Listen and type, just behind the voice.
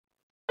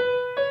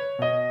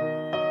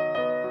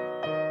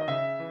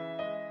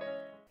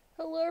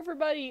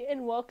everybody,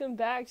 and welcome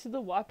back to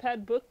the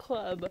Wattpad Book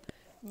Club.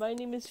 My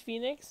name is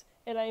Phoenix,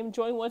 and I am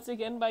joined once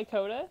again by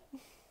Coda.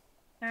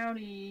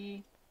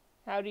 Howdy.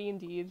 Howdy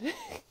indeed.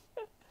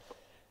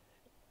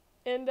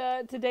 And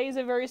today is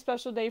a very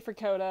special day for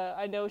Coda.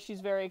 I know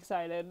she's very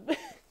excited.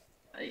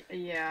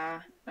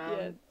 Yeah.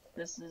 Yeah.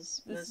 This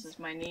is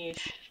my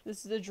niche.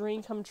 This is a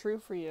dream come true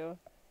for you.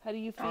 How do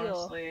you feel?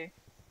 Honestly,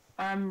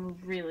 I'm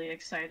really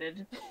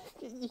excited.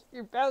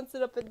 You're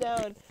bouncing up and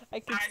down. I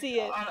can see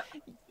it.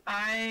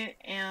 I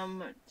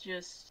am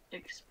just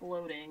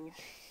exploding.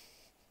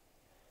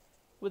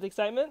 With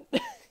excitement?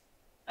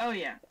 Oh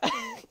yeah.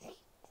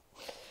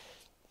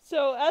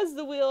 So, as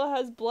the wheel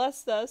has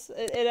blessed us,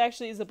 it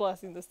actually is a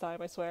blessing this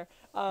time, I swear.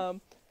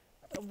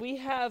 We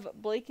have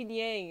Blake and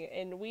Yang,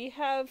 and we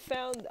have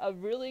found a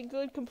really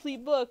good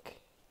complete book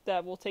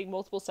that will take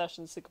multiple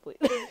sessions to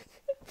complete.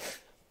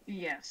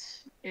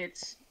 Yes,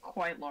 it's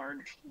quite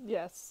large.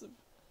 Yes.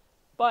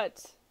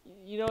 But,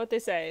 you know what they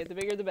say, the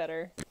bigger the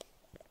better.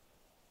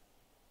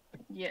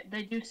 Yeah,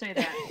 they do say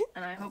that,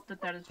 and I hope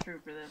that is true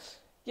for this.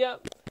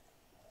 Yep.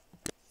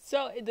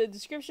 So, the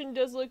description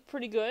does look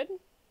pretty good.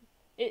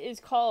 It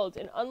is called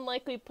An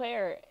Unlikely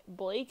Pair,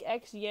 Blake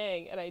x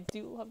Yang, and I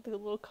do love the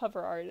little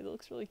cover art. It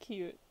looks really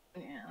cute.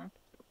 Yeah.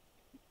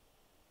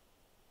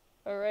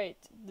 Alright,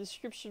 the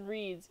description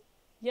reads,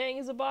 Yang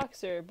is a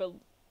boxer, but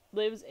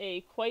lives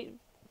a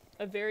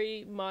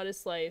very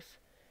modest life.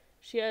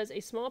 She has a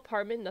small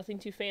apartment, nothing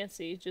too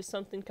fancy, just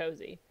something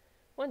cozy.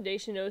 One day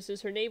she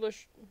notices her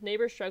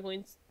neighbor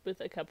struggling with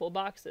a couple of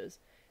boxes.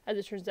 As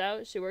it turns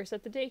out, she works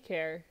at the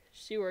daycare.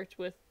 She worked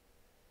with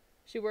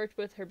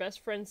her best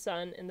friend's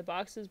son, and the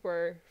boxes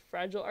were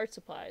fragile art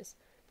supplies.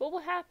 But what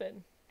will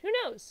happen? Who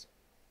knows?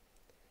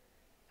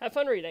 Have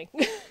fun reading.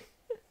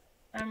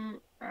 I'm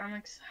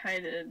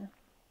excited.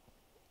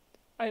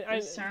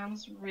 This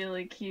sounds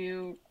really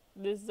cute.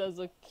 This does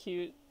look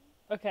cute.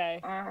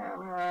 Okay.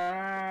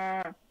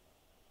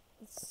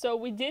 So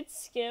we did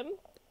skim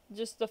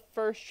just the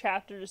first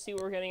chapter to see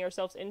what we're getting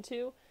ourselves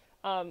into.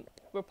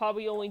 We'll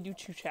probably only do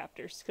 2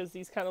 chapters because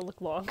these kind of look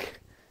long.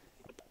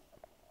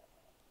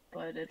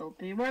 But it'll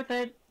be worth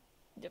it.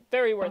 Yeah,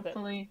 very worth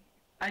Hopefully.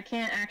 I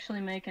can't actually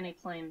make any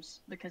claims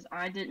because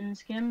I didn't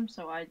skim,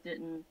 so I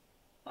didn't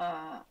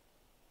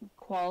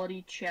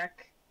quality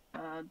check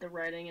the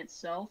writing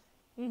itself.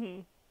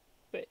 Mm-hmm.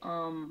 But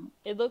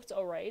it looked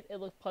alright. It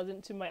looked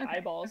pleasant to my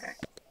eyeballs. Okay.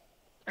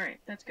 Alright,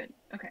 that's good.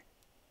 Okay.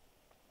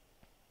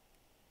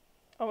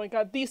 Oh my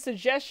god, these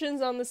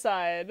suggestions on the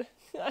side.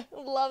 I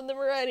love them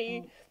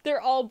already.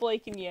 They're all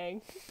Blake and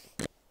Yang.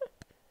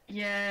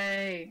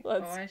 Yay!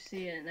 I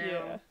see it now.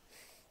 Yeah.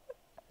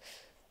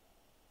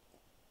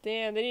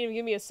 Damn, they didn't even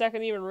give me a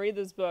second to even read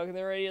this book, and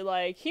they're already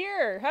like,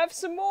 here, have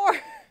some more!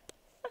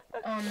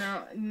 Oh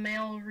no,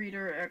 male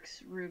reader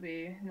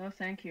RWBY. No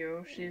thank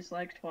you, she's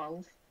like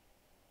 12.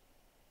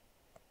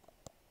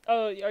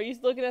 Oh, are you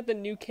looking at the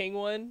New King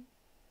one?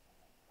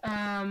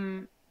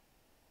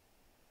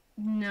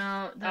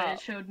 No, it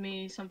showed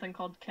me something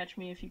called Catch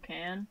Me If You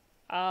Can.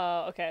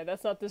 Oh, okay,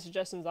 that's not the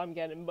suggestions I'm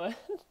getting, but...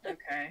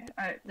 Okay,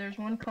 there's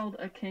one called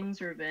A King's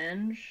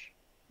Revenge,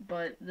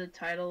 but the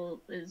title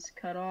is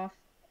cut off.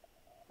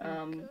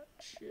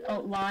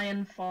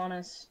 Lion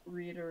Faunus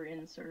reader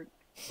insert.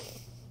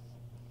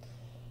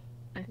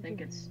 I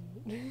think it's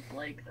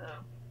Blake,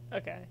 though.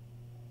 Okay.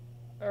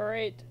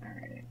 Alright.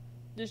 Alright.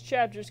 This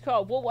chapter's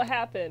called What Will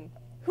Happen?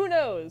 Who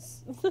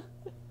knows?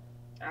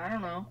 I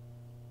don't know.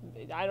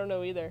 I don't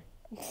know either.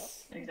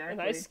 Exactly. And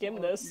I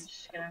skimmed this. You're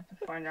just gonna have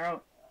to find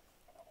out.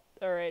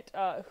 Alright,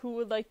 who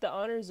would like the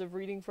honors of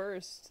reading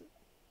first?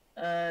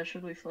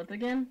 Should we flip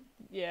again?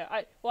 Yeah,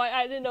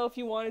 I didn't know if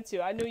you wanted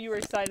to. I knew you were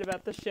excited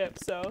about the ship,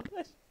 so...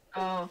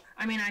 Oh,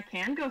 I mean, I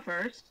can go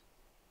first.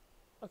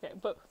 Okay,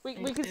 but we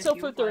can still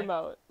flip the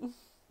remote.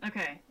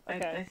 Okay,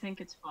 I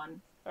think it's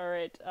fun.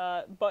 Alright,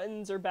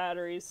 buttons or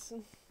batteries?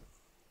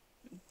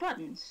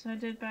 Buttons. I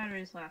did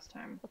batteries last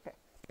time. Okay.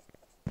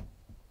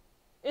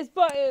 It's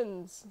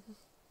buttons!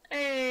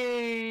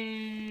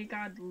 Hey,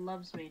 God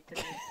loves me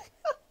today.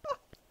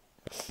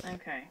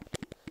 Okay.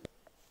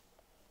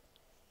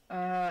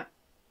 I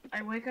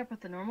wake up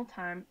at the normal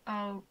time.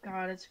 Oh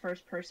God, it's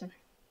first person.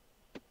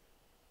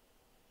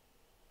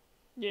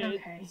 Yeah,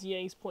 okay. It's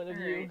Yang's point of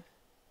view.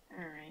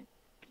 Alright.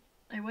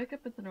 I wake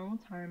up at the normal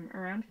time,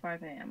 around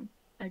 5 a.m.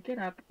 I get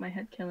up, my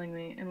head killing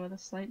me, and with a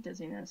slight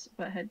dizziness,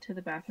 but head to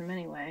the bathroom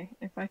anyway.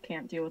 If I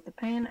can't deal with the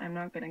pain, I'm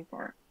not getting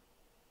far.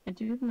 I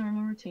do the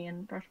normal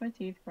routine, brush my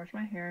teeth, brush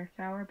my hair,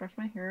 shower, brush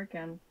my hair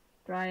again,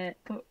 dry it,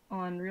 put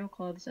on real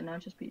clothes and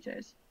not just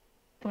PJs.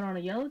 Put on a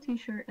yellow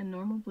t-shirt and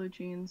normal blue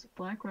jeans,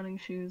 black running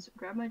shoes,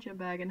 grab my gym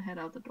bag and head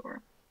out the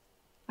door.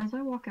 As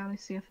I walk out, I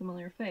see a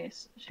familiar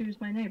face. She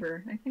was my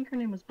neighbor. I think her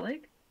name was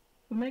Blake.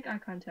 We make eye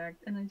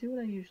contact, and I do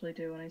what I usually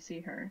do when I see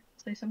her.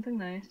 Say something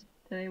nice.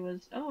 Today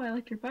was, oh, I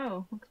like your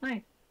bow. Looks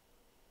nice.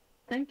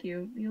 Thank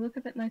you. You look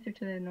a bit nicer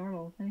today than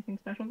normal. Anything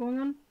special going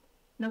on?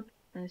 Nope,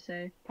 I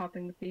say,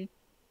 popping the pea.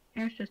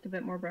 Hair's just a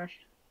bit more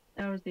brushed.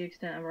 That was the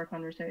extent of our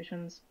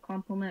conversations.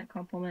 Compliment,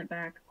 compliment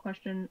back,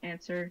 question,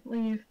 answer,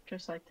 leave,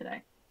 just like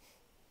today.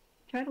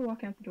 try to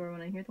walk out the door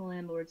when I hear the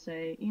landlord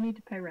say, "You need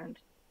to pay rent."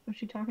 Was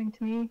she talking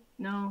to me?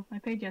 No, I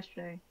paid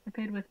yesterday. I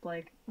paid with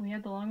Blake. We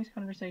had the longest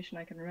conversation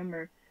I can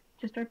remember.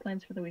 Just our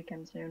plans for the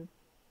weekend soon.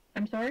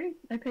 I'm sorry?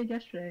 I paid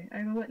yesterday. I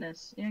have a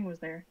witness. Yang was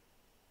there.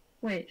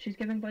 Wait, she's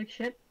giving Blake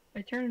shit?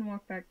 I turn and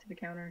walk back to the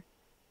counter.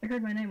 I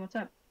heard my name. What's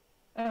up?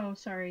 Oh,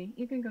 sorry.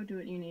 You can go do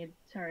what you need.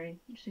 Sorry,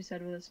 she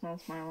said with a small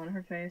smile on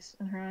her face,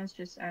 and her eyes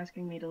just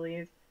asking me to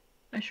leave.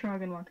 I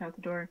shrug and walk out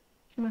the door.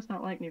 She must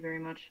not like me very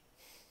much.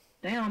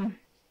 Damn.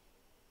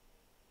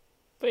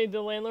 Wait,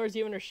 the landlord's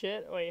giving her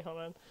shit? Wait, hold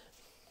on.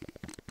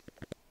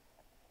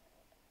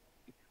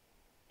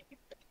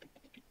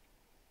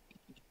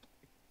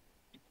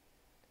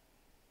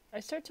 I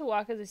start to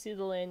walk as I see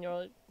the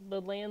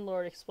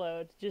landlord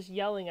explode, just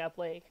yelling at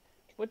Blake.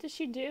 What did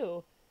she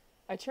do?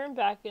 I turned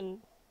back and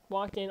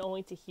walked in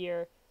only to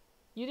hear,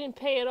 "You didn't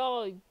pay at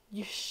all.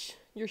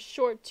 You're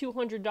short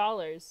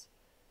 $200.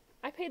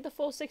 I paid the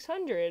full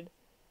 $600.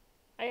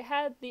 I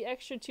had the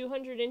extra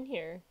 $200 in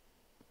here.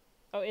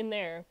 Oh, in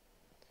there."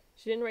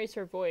 She didn't raise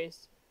her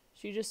voice.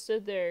 She just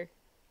stood there.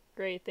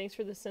 Great, thanks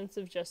for the sense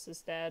of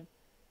justice, Dad.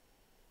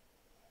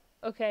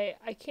 Okay,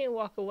 I can't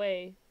walk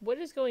away. What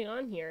is going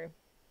on here?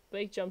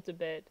 Blake jumped a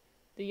bit.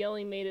 The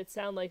yelling made it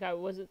sound like I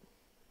wasn't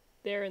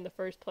there in the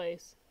first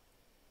place.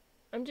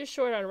 I'm just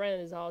short on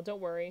rent is all,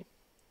 don't worry.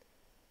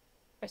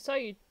 I saw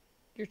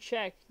your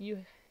check.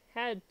 You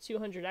had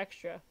 $200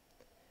 extra.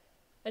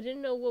 I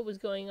didn't know what was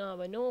going on,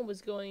 but no one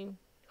was going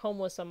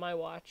homeless on my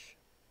watch.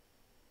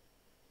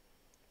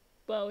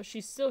 Well,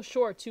 she's still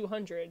short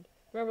 $200.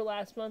 Remember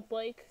last month,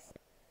 Blake?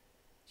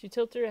 She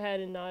tilted her head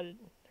and nodded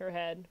her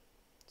head.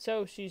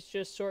 So, she's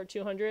just short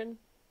 $200?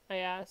 I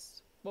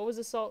asked. What was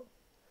assault?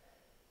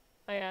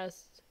 I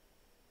asked.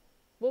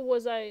 What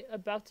was I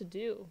about to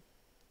do?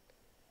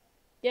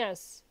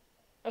 Yes.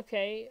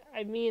 Okay,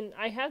 I mean,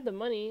 I have the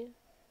money.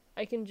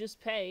 I can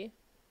just pay.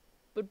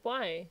 But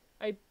why?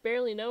 I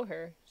barely know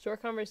her.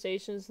 Short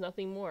conversations,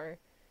 nothing more.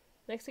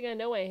 Next thing I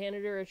know, I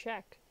handed her a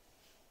check.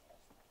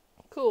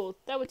 Cool,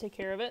 that would take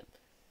care of it.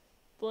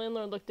 The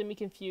landlord looked at me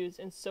confused,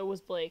 and so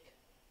was Blake.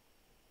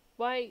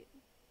 Why,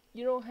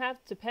 you don't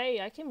have to pay,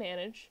 I can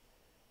manage.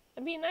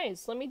 I'm being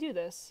nice, let me do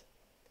this.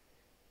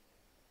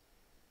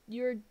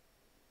 You're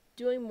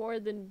doing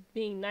more than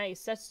being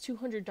nice, that's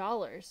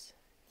 $200.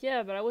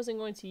 Yeah, but I wasn't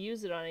going to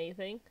use it on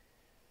anything.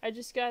 I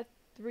just got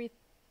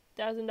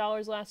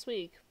 $3,000 last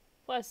week.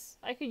 Plus,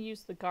 I could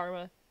use the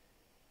karma.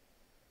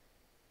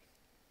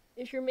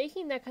 If you're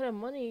making that kind of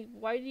money,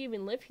 why do you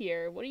even live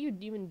here? What do you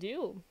even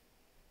do?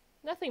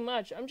 Nothing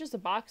much. I'm just a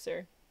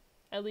boxer.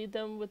 I lead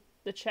them with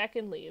the check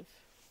and leave.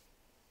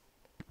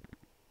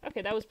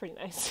 Okay, that was pretty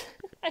nice.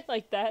 I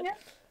like that.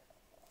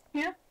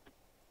 Yeah.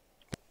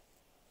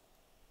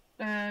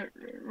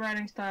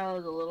 Writing style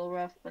is a little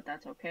rough, but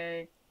that's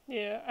okay.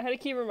 Yeah, I had to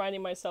keep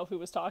reminding myself who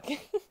was talking.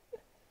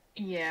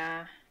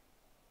 Yeah.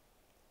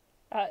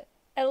 A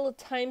little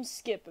time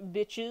skip,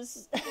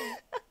 bitches.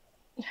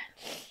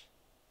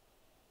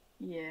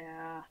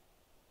 Yeah.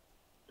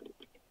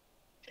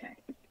 Okay.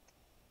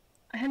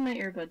 I had my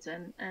earbuds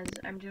in, as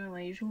I'm doing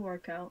my usual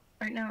workout.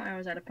 Right now I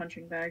was at a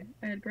punching bag.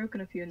 I had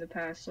broken a few in the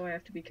past, so I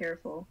have to be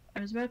careful.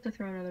 I was about to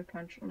throw another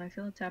punch when I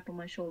feel a tap on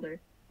my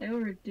shoulder. I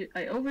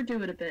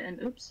overdo it a bit,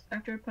 and oops,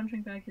 after a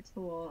punching bag hits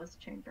the wall as the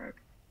chain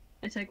broke.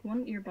 I take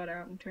one earbud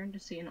out and turn to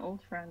see an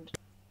old friend.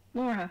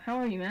 Laura, how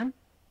are you, ma'am?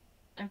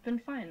 I've been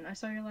fine. I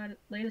saw your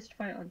latest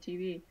fight on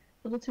TV. A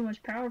little too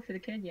much power for the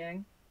kid,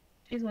 Yang.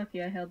 She's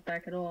lucky I held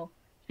back at all.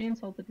 She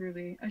insulted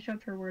Ruby. I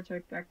shoved her words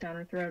right back down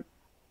her throat.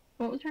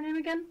 What was her name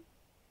again?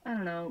 I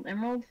don't know.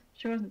 Emerald?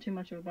 She wasn't too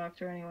much of a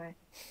boxer anyway.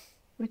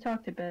 We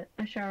talked a bit.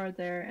 I showered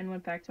there and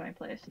went back to my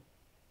place.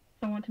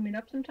 So want to meet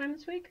up sometime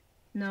this week?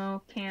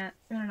 No, can't.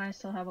 Ren and I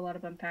still have a lot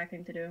of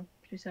unpacking to do,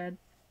 she said.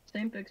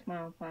 Same big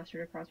smile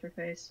plastered across her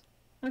face.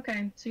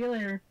 Okay, see you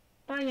later.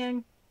 Bye,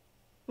 Yang.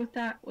 With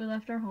that, we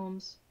left for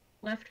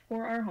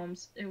our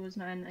homes. It was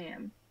 9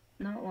 a.m.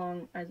 Not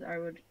long as I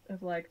would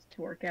have liked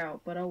to work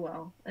out, but oh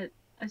well.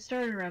 I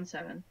started around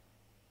 7.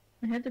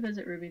 I had to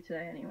visit Ruby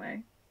today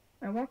anyway.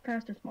 I walked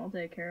past a small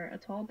daycare. A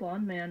tall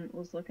blonde man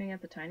was looking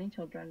at the tiny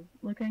children,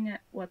 looking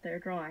at what they're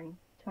drawing,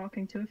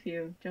 talking to a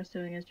few, just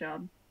doing his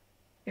job.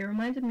 It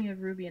reminded me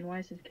of Ruby and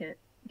Weiss's kid.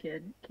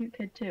 Cute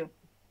kid too.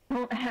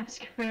 Don't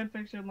ask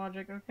fanfiction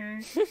logic,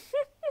 okay?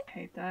 I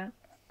hate that.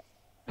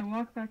 I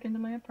walk back into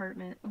my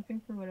apartment, looking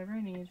for whatever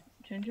I need.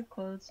 A change of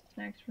clothes,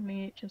 snacks for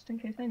me, just in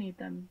case I need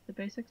them. The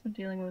basics of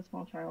dealing with a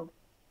small child.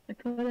 I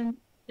put it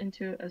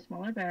into a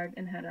smaller bag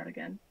and head out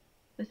again.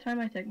 This time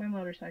I take my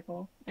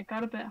motorcycle. It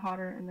got a bit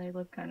hotter and they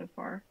live kind of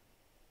far.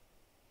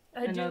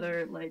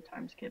 Another late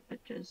time skip,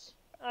 bitches.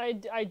 I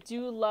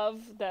do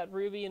love that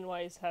Ruby and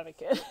Weiss have a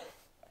kid.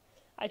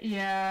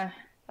 Yeah.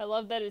 I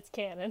love that it's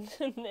canon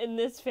in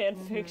this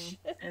fanfiction.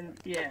 And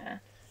yeah.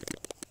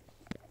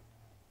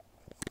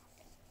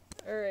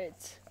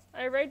 Alright.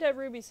 I arrived at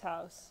Ruby's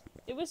house.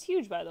 It was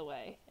huge, by the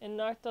way, and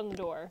knocked on the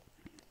door.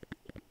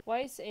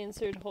 Weiss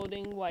answered,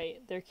 holding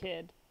White, their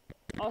kid.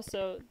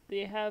 Also,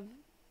 they have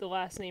the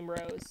last name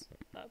Rose.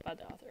 By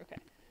the author,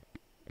 okay.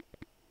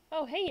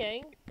 Oh, hey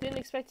Yang. Didn't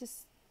expect to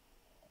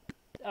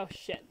Oh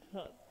shit.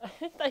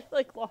 I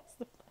like lost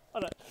the.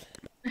 Hold on.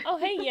 Oh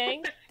hey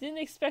Yang. Didn't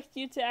expect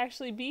you to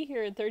actually be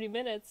here in 30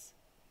 minutes.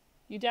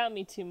 You doubt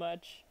me too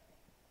much.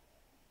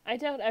 I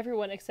doubt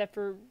everyone except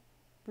for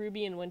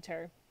Ruby and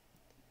Winter.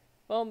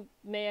 Well,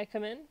 may I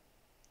come in?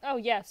 Oh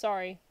yeah,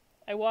 sorry.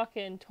 I walk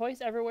in,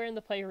 toys everywhere in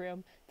the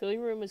playroom. The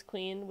living room was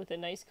clean with a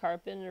nice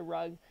carpet and a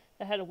rug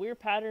that had a weird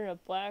pattern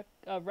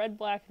of red,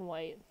 black, and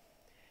white.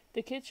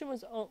 The kitchen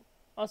was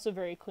also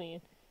very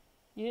clean.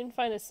 You didn't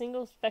find a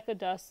single speck of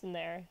dust in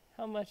there.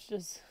 How much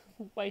does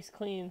Weiss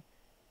clean?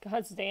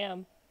 God's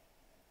damn.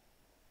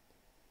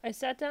 I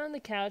sat down on the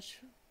couch.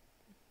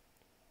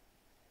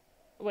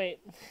 Wait.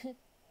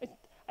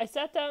 I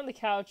sat down on the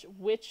couch,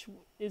 which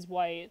is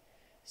white.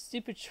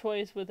 Stupid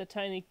choice with a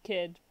tiny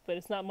kid, but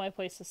it's not my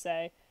place to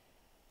say.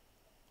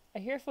 I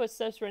hear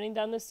footsteps running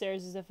down the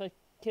stairs as if a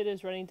kid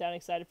is running down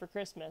excited for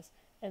Christmas,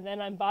 and then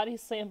I'm body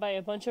slammed by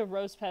a bunch of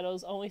rose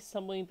petals, only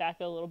stumbling back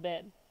a little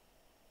bit.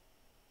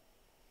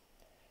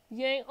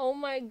 Yang, oh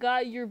my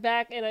god, you're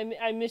back, and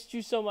I missed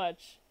you so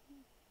much.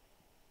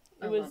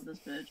 I love this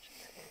bitch.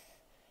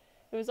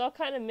 It was all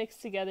kind of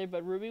mixed together,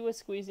 but Ruby was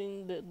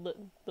squeezing the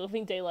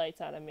living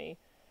daylights out of me.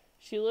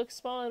 She looked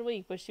small and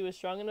weak, but she was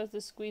strong enough to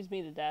squeeze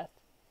me to death.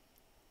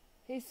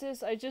 Hey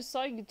sis, I just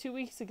saw you 2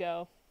 weeks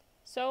ago.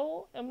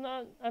 So, I'm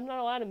not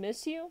allowed to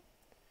miss you?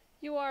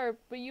 You are,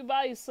 but you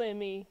body slammed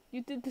me.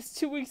 You did this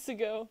 2 weeks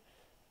ago.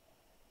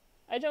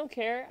 I don't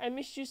care. I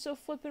missed you so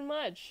flippin'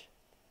 much.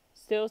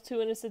 Still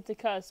too innocent to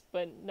cuss,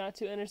 but not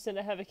too innocent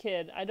to have a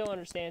kid. I don't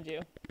understand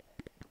you.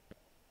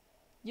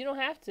 You don't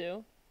have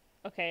to.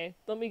 Okay,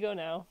 let me go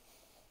now.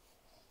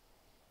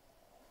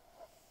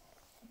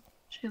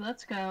 She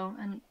lets go,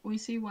 and we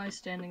see Weiss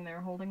standing there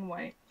holding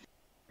White.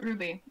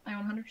 Ruby, I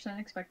 100%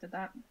 expected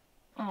that.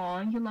 Aw,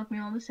 you love me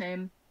all the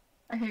same.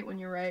 I hate when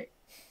you're right.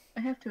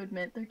 I have to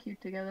admit, they're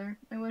cute together.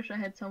 I wish I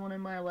had someone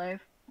in my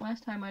life.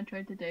 Last time I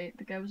tried to date,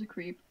 the guy was a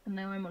creep, and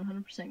now I'm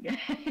 100%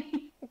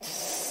 gay.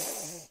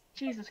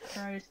 Jesus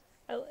Christ.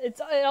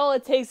 All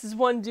it takes is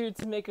one dude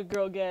to make a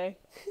girl gay.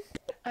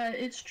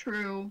 It's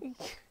true.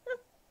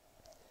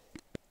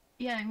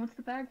 Yang, what's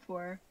the bag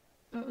for?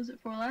 What was it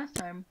for last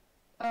time?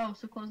 Oh,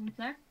 so close and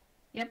snack?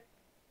 Yep.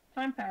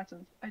 Time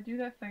passes. I do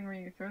that thing where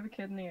you throw the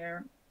kid in the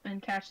air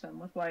and catch them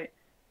with White,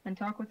 and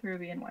talk with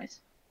Ruby and Weiss.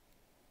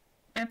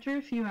 After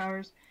a few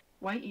hours,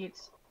 White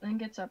eats, then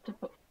gets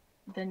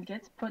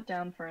put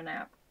down for a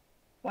nap.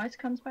 Weiss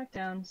comes back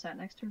down, sat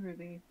next to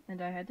Ruby,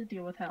 and I had to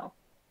deal with hell.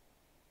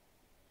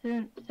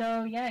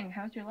 So Yang,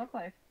 how's your love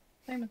life?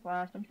 Same as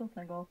last, I'm still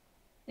single.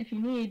 If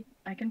you need,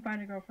 I can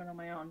find a girlfriend on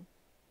my own.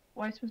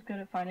 Weiss was good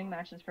at finding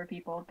matches for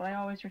people, but I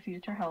always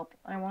refused her help.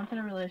 I wanted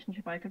a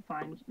relationship I could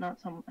find,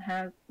 not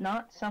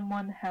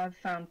someone have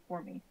found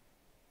for me.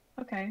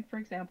 Okay, for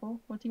example,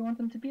 what do you want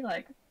them to be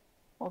like?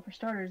 Well, for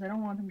starters, I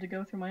don't want them to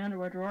go through my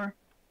underwear drawer.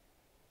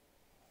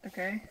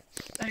 Okay,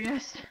 I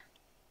guess.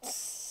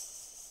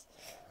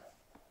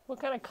 What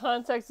kind of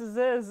context is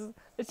this?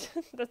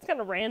 That's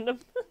kind of random.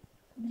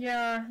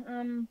 Yeah,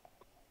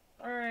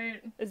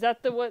 alright. Is that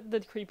what the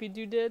creepy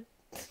dude did?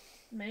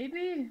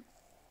 Maybe?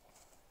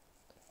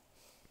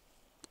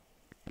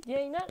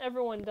 Yeah, not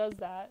everyone does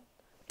that.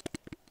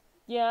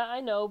 Yeah,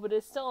 I know, but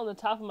it's still on the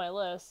top of my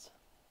list.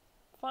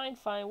 Fine,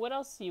 what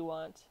else do you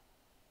want?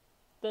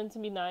 Then to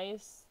be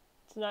nice?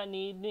 To not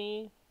need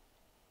me?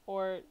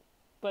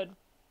 But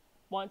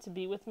want to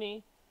be with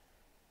me?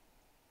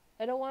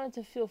 I don't want it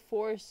to feel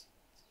forced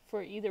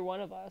for either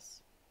one of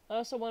us. I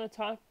also want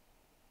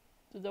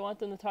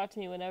them to talk to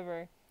me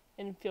whenever,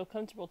 and feel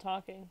comfortable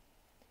talking.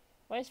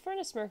 Weiss burned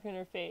a smirk on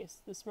her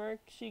face, the smirk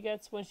she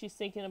gets when she's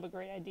thinking of a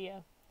great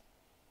idea.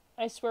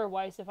 I swear,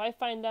 Weiss, if I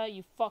find out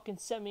you fucking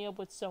set me up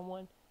with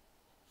someone...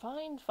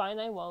 Fine,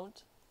 I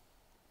won't.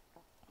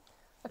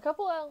 A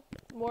couple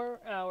more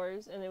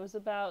hours, and it was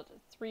about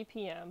 3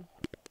 p.m.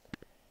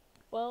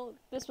 Well,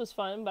 this was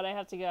fun, but I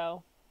have to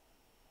go.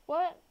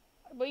 What?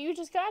 But you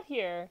just got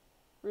here,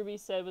 Ruby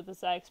said with a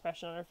sad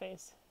expression on her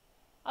face.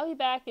 I'll be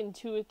back in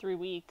 2 or 3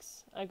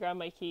 weeks. I grabbed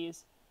my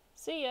keys.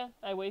 See ya.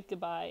 I waved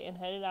goodbye and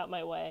headed out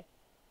my way.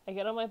 I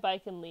get on my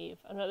bike and leave.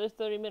 Another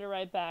 30-minute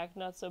ride back,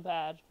 not so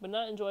bad, but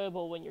not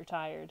enjoyable when you're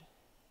tired.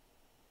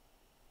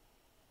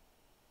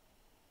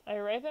 I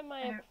arrive at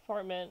my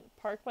apartment,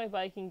 park my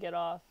bike, and get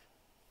off.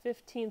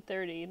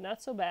 15:30,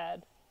 not so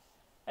bad.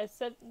 I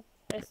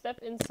step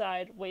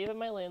inside, wave at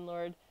my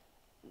landlord,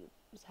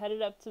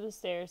 headed up to the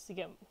stairs to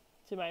get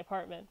to my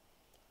apartment.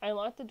 I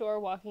unlock the door,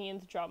 walking in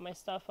to drop my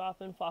stuff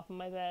off and flop on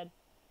my bed.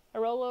 I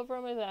roll over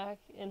on my back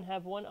and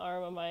have one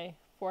arm on my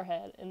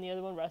forehead and the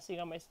other one resting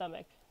on my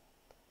stomach.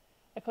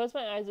 I close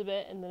my eyes a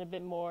bit, and then a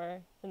bit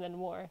more, and then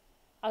more.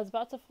 I was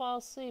about to fall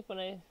asleep when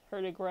I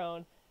heard a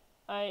groan.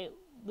 I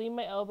leaned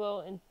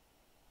on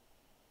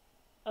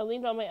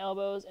my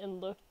elbows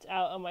and looked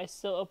out on my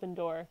still open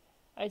door.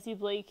 I see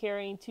Blake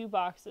carrying 2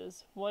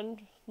 boxes.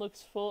 One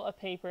looks full of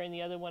paper, and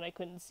the other one I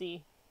couldn't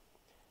see.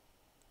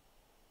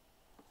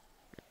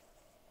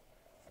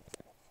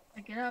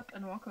 I get up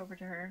and walk over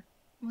to her.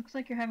 Looks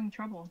like you're having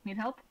trouble. Need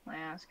help? I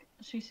ask.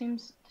 She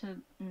seems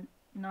to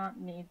not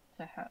need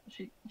to help.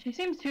 She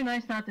seems too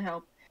nice not to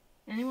help.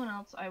 Anyone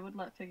else I would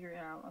let figure it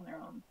out on their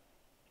own.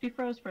 She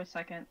froze for a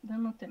second,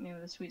 then looked at me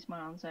with a sweet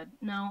smile and said,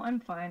 "No, I'm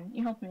fine.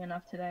 You helped me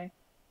enough today."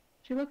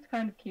 She looked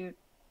kind of cute.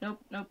 Nope,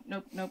 nope,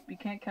 nope, nope. You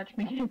can't catch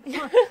me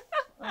anymore.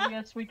 Oh,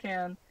 yes, we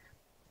can.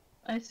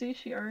 I see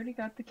she already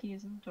got the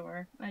keys in the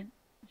door. I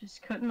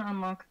just couldn't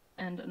unlock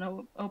and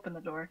open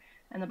the door,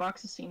 and the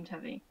boxes seemed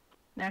heavy.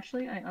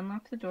 Naturally, I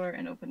unlocked the door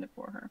and opened it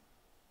for her.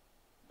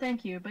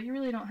 "Thank you, but you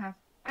really don't have—"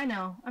 "I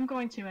know. I'm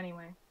going to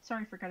anyway.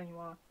 Sorry for cutting you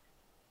off."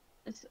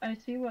 I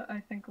see what I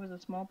think was a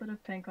small bit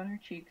of pink on her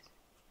cheeks,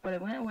 but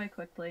it went away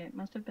quickly. It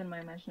must have been my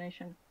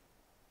imagination.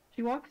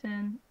 She walked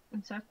in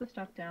and set the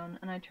stuff down,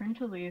 and I turned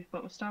to leave,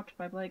 but was stopped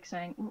by Blake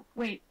saying,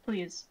 "Wait,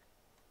 please."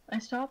 I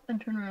stopped and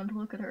turned around to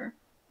look at her.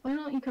 "Why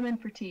don't you come in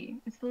for tea?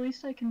 It's the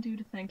least I can do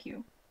to thank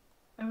you."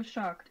 I was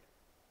shocked,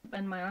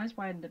 and my eyes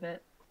widened a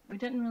bit. We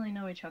didn't really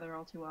know each other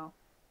all too well.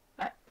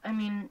 I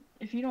mean,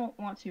 if you don't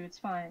want to, it's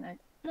fine.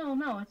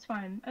 No, it's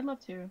fine. I'd love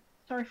to.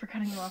 Sorry for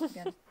cutting you off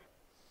again.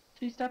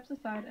 She steps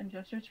aside and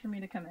gestures for me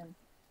to come in.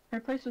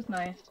 Her place was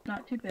nice,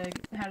 not too big.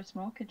 It had a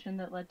small kitchen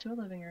that led to a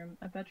living room,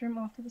 a bedroom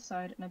off to the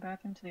side, and a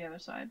bathroom to the other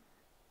side.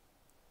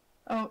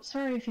 "Oh,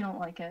 sorry if you don't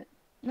like it."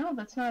 "No,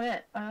 that's not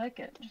it. I like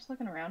it. Just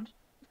looking around.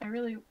 I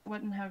really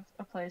wouldn't have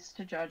a place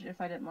to judge if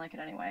I didn't like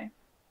it anyway,"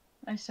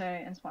 I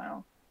say and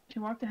smile. She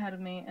walked ahead of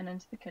me and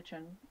into the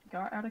kitchen,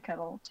 got out a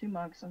kettle, 2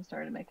 mugs, and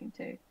started making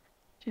tea.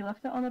 She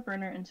left it on the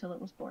burner until it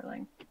was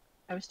boiling.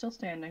 I was still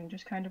standing,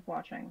 just kind of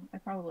watching. I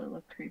probably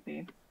looked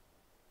creepy.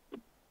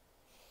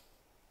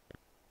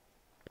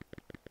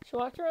 She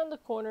walked around the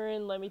corner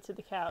and led me to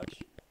the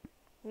couch.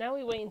 Now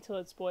we wait until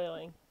it's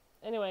boiling.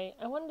 Anyway,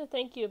 I wanted to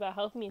thank you about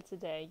helping me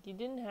today. You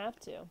didn't have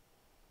to.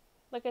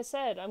 Like I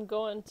said, I'm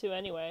going to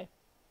anyway.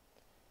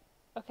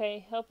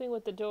 Okay, helping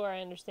with the door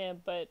I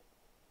understand, but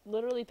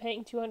literally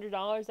paying $200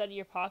 out of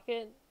your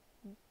pocket?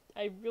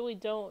 I really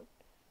don't.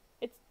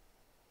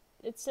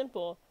 It's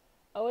simple.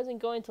 I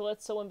wasn't going to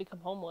let someone become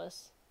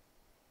homeless.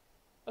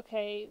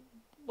 Okay,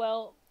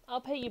 well,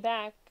 I'll pay you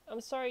back.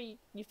 I'm sorry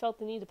you felt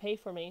the need to pay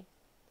for me.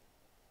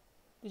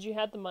 Did you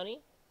have the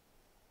money?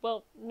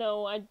 Well,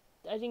 no, I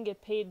didn't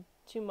get paid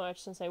too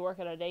much since I work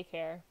at a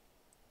daycare.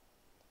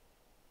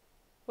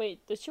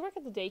 Wait, does she work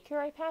at the daycare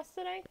I passed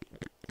today?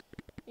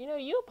 You know,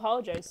 you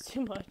apologize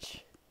too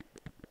much.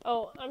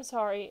 Oh, I'm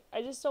sorry.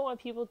 I just don't want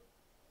people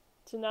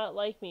to not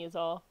like me is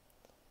all.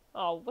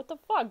 Oh, what the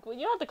fuck?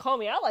 You don't have to call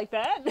me out like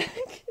that.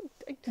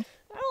 I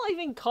don't like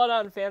being called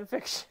out in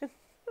fanfiction.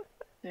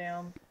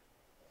 Damn.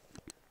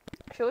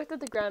 She looked at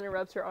the ground and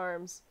rubbed her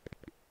arms.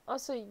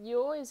 Also, you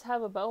always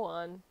have a bow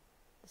on.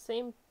 The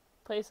same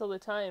place all the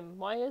time.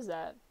 Why is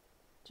that?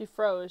 She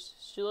froze.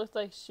 She looked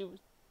like she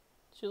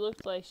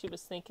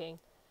was thinking.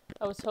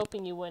 I was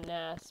hoping you wouldn't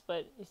ask,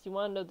 but if you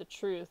want to know the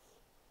truth...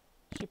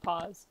 She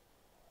paused.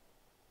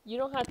 You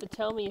don't have to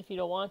tell me if you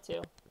don't want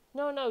to.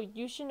 No,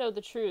 you should know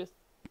the truth.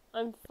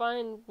 I'm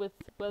fine with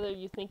whether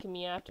you think of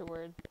me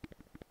afterward.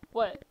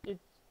 What? It's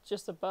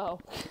just a bow.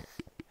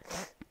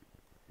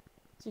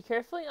 She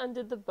carefully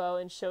undid the bow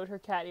and showed her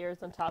cat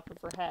ears on top of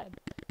her head.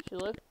 She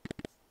looked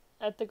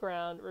at the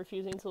ground,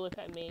 refusing to look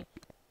at me,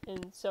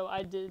 and so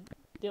I did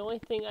the only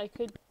thing I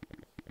could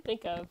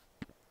think of.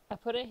 I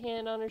put a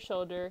hand on her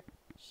shoulder.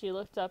 She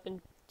looked up,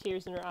 and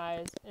tears in her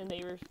eyes, and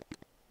they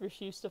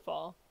refused to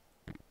fall.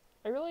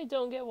 I really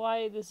don't get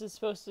why this is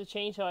supposed to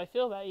change how I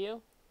feel about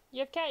you. You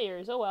have cat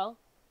ears, oh well.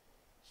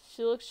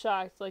 She looked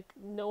shocked, like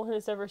no one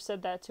has ever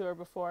said that to her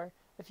before,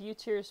 a few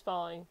tears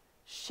falling.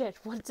 Shit,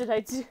 what did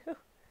I do?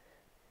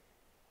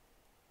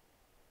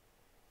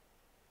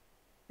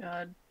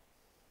 God.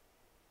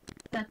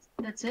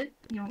 That's it?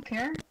 You don't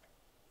care?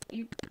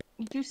 You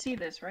do see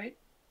this, right?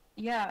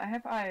 Yeah, I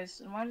have eyes,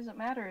 and why does it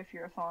matter if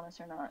you're a faunus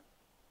or not?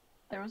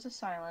 There was a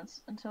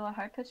silence, until a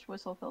high-pitched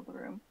whistle filled the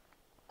room.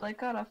 Blake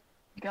got up,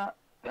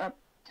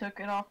 took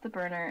it off the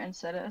burner, and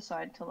set it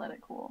aside to let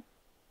it cool.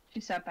 She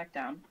sat back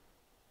down.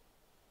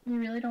 You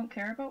really don't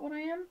care about what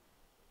I am?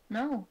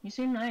 No, you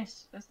seem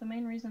nice. That's the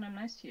main reason I'm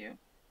nice to you.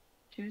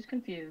 She was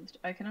confused.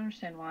 I can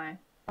understand why.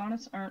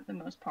 Faunus aren't the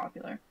most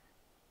popular.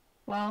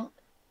 Well,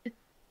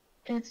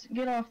 it's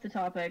get off the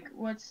topic.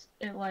 What's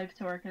it like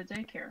to work at a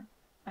daycare?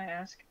 I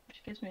ask. She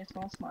gives me a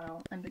small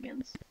smile and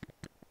begins.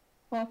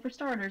 Well, for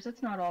starters,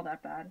 it's not all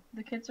that bad.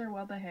 The kids are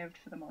well behaved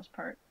for the most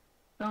part.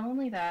 Not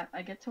only that,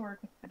 I get to work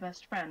with my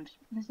best friend.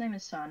 His name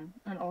is Sun,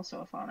 and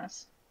also a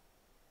faunus.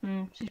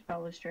 She's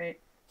probably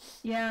straight.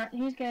 Yeah,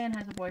 he's gay and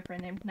has a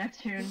boyfriend named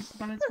Neptune,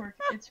 but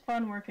it's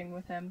fun working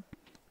with him.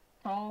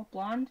 Tall,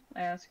 blonde?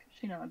 I ask.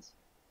 She nods.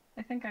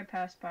 I think I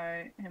passed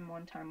by him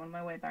one time on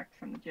my way back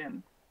from the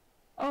gym.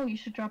 Oh, you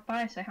should drop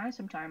by, say hi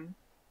sometime.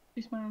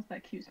 She smiles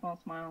that cute small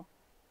smile.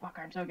 Fuck,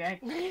 I'm so gay.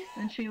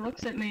 And she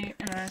looks at me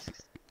and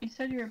asks, you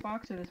said you were a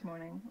boxer this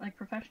morning, like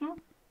professional?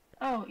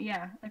 Oh,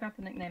 yeah, I got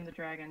the nickname The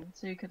Dragon,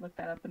 so you could look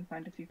that up and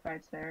find a few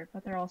fights there,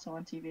 but they're also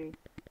on TV.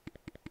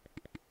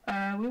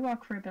 We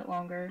walk for a bit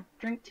longer,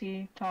 drink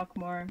tea, talk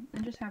more,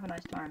 and just have a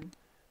nice time.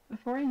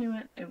 Before I knew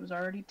it, it was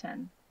already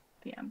 10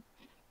 p.m.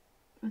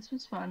 This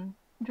was fun.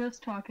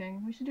 Just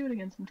talking. We should do it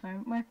again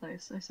sometime. My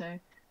place, I say,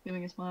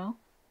 giving a smile.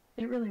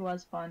 It really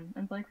was fun,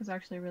 and Blake was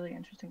actually a really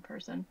interesting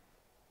person.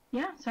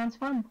 Yeah, sounds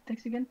fun.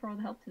 Thanks again for all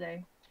the help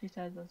today, she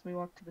says as we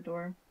walk to the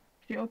door.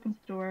 She opens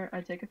the door,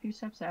 I take a few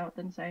steps out,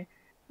 then say,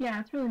 yeah,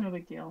 it's really no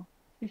big deal.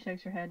 She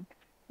shakes her head.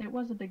 It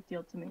was a big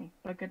deal to me,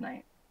 but good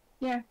night.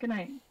 Yeah, good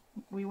night.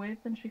 We wave,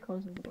 then she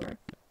closes the door.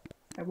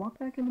 I walk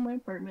back into my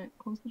apartment,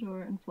 close the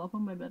door, and flop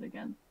on my bed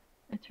again.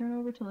 I turn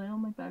over to lay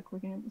on my back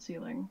looking at the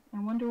ceiling. I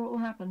wonder what will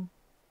happen.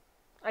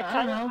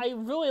 I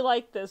really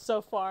like this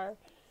so far.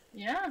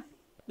 Yeah.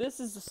 This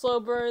is the slow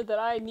burn that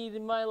I need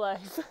in my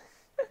life.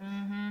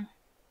 Mm-hmm.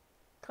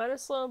 Kind of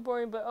slow and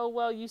boring, but oh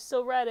well, you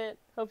still read it.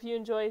 Hope you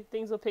enjoy.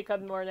 Things will pick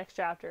up more next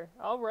chapter.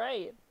 All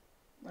right.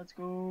 Let's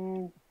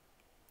go.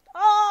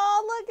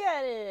 Oh, look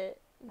at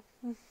it.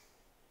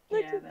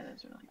 Yeah, that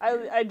is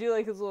really cute. I do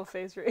like his little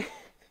face right.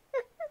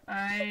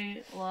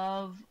 I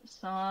love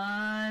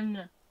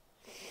Sun.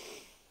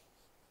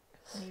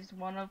 He's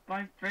one of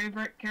my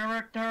favorite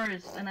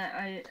characters, and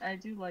I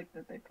do like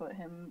that they put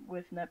him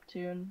with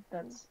Neptune.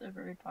 That's a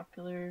very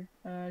popular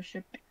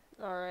ship.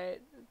 All right.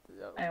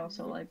 I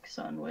also like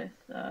Sun with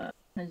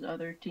his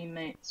other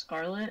teammate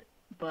Scarlet,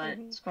 but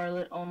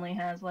Scarlet only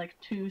has like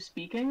 2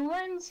 speaking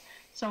lines,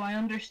 so I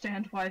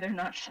understand why they're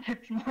not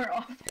shipped more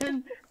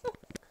often.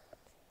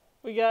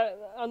 We got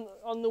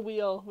on the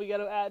wheel. We got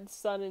to add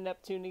Sun and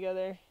Neptune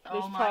together.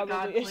 Oh my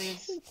god,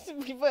 please.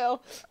 We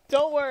will.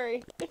 Don't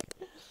worry.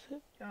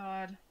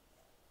 God.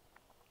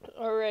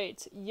 All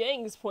right,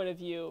 Yang's point of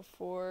view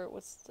for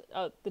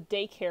the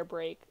daycare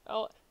break.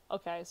 Oh,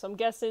 okay. So I'm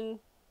guessing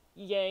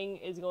Yang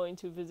is going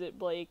to visit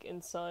Blake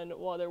and Sun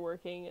while they're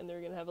working, and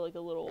they're gonna have like a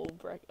little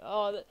break.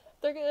 Oh,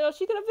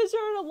 she's gonna visit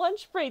her on a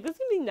lunch break. That's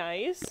gonna be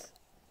nice.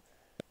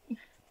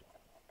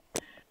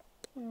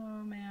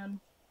 Oh man.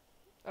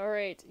 All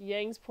right,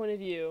 Yang's point of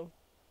view.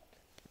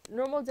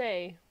 Normal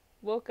day.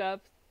 Woke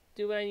up,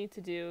 do what I need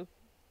to do,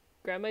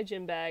 grab my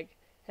gym bag,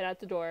 head out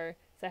the door,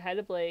 say hi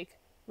to Blake,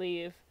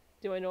 leave,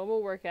 do my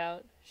normal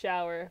workout,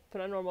 shower,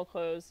 put on normal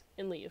clothes,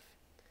 and leave.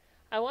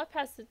 I walk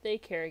past the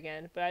daycare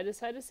again, but I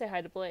decide to say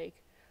hi to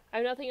Blake. I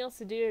have nothing else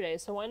to do today,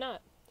 so why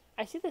not?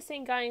 I see the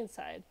same guy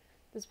inside.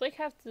 Does Blake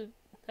have to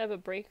have a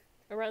break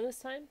around this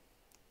time?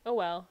 Oh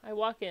well, I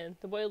walk in.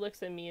 The boy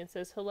looks at me and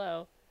says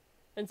hello.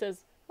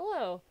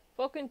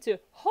 Welcome to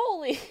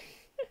Holy!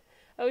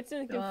 I was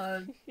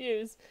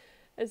confused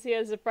as he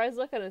has a surprised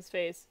look on his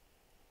face.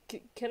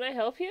 Can I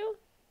help you?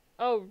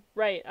 Oh,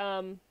 right.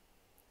 I'm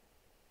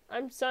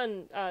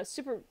Sun,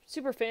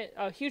 super fan,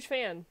 huge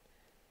fan.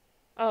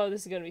 Oh,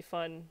 this is gonna be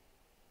fun.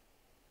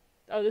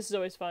 Oh, this is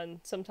always fun,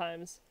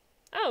 sometimes.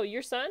 Oh,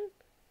 your son?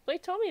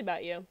 Blake told me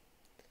about you.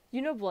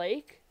 You know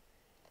Blake?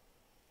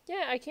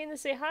 Yeah, I came to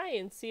say hi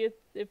and see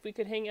if we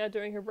could hang out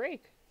during her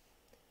break.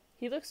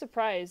 He looked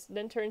surprised,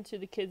 then turned to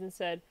the kids and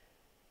said,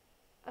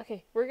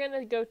 okay, we're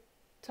gonna go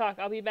talk.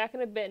 I'll be back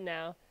in a bit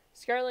now.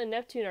 Scarlet and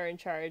Neptune are in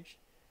charge.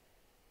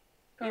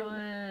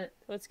 Scarlet.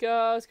 Let's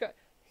go,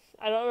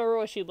 I don't remember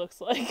what she looks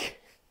like.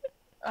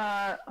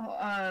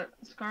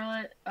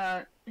 Scarlet,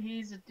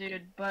 he's a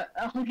dude, but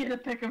I'll get a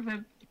pic of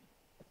him.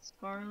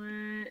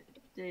 Scarlet,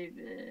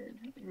 David,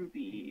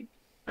 Ruby.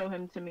 Show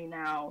him to me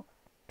now.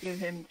 Give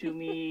him to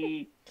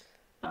me.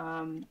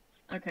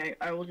 Okay,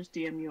 I will just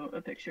DM you a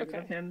picture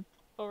of him.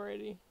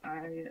 Alrighty.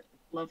 I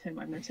love him,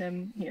 I miss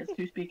him. He has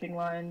 2 speaking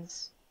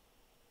lines.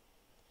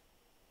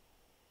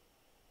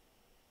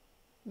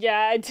 Yeah,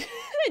 I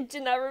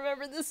did not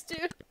remember this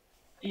dude.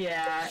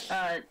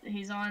 Yeah,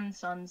 he's on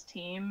Sun's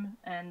team,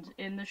 and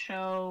in the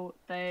show,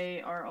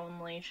 they are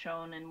only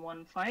shown in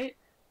 1 fight.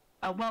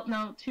 Well,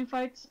 no, 2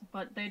 fights,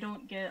 but they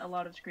don't get a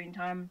lot of screen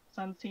time,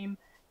 Sun's team,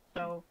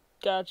 so...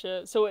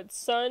 Gotcha. So it's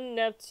Sun,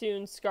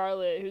 Neptune,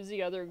 Scarlet. Who's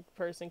the other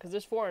person? Because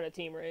there's 4 on a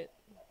team, right?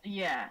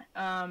 Yeah,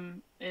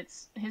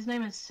 his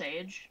name is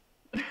Sage.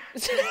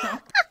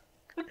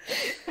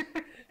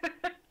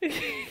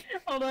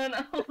 Hold on,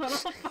 I'll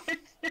find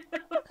you.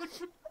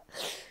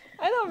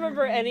 I don't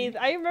remember any.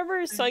 I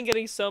remember Sun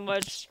getting so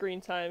much screen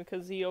time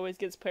because he always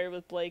gets paired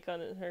with Blake on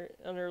her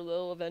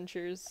little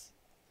adventures.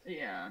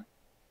 Yeah.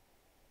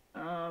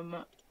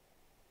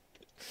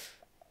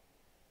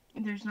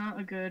 There's not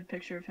a good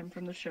picture of him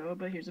from the show,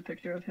 but here's a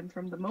picture of him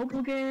from the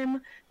mobile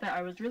game that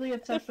I was really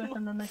obsessed with,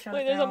 and then they shut it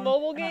down. Wait, there's a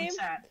mobile game? I'm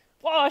sad.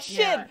 Oh shit!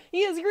 Yeah.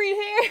 He has green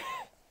hair.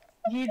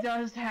 He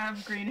does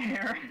have green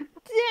hair.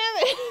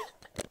 Damn it!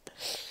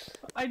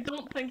 I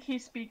don't think he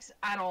speaks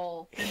at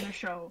all in the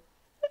show.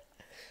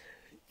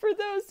 For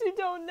those who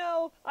don't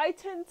know, I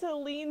tend to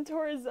lean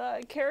towards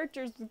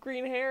characters with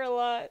green hair a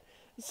lot.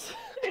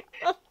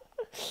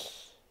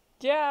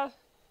 Yeah,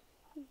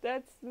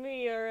 that's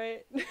me,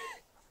 alright.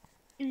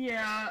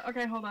 Yeah,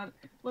 okay, hold on.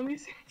 Let me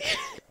see.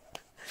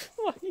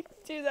 Why you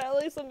do that? At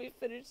least let me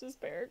finish this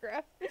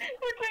paragraph. Okay,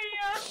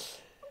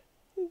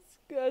 yeah.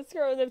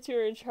 Scarlet and Neptune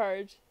are in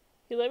charge.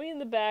 He let me in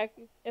the back.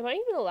 Am I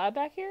even allowed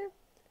back here?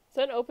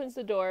 Sun opens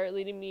the door,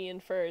 leading me in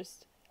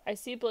first. I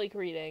see Blake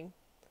reading.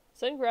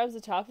 Sun grabs the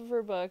top of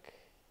her book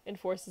and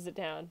forces it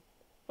down.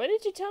 Why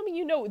did you tell me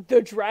you know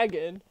the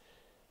dragon?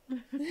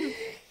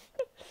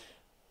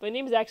 My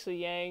name's actually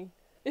Yang.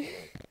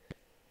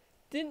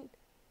 Didn't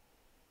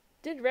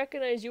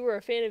recognize you were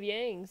a fan of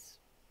Yang's,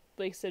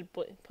 Blake said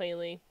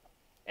plainly.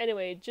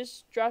 Anyway,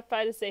 just dropped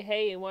by to say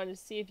hey and wanted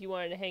to see if you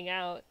wanted to hang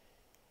out.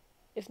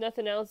 If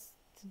nothing else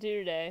to do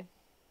today.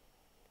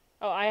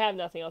 Oh, I have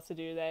nothing else to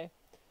do today.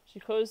 She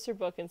closed her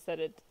book and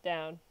set it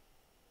down.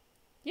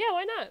 Yeah,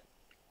 why not?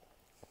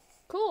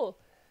 Cool.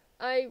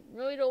 I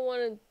really don't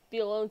want to be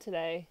alone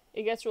today.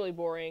 It gets really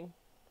boring.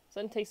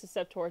 Sun takes a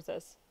step towards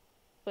us.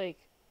 Blake,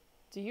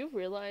 do you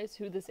realize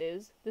who this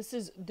is? This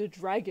is the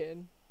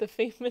dragon, the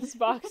famous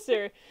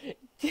boxer,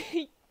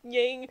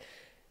 Yang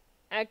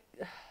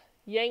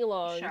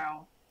Long.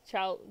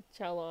 Chao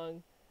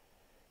Long.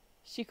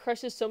 She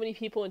crushes so many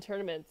people in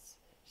tournaments.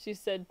 He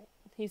said,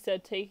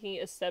 taking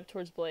a step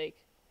towards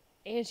Blake.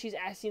 And she's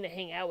asking to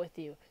hang out with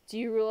you. Do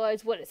you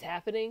realize what is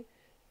happening?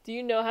 Do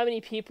you know how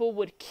many people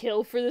would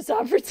kill for this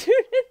opportunity?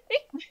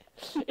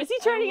 Is he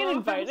trying to get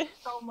invited?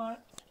 So much.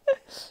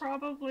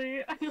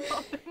 Probably. I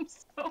love him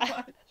so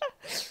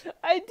much.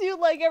 I do,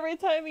 like, every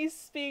time he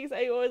speaks,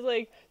 I always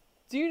like,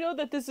 do you know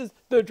that this is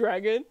the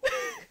dragon?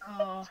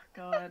 Oh,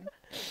 God.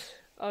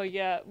 Oh,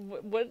 yeah.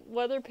 What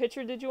other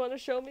picture did you want to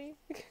show me?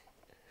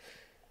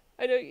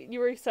 I know you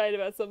were excited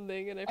about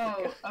something, and I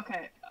forgot. Oh,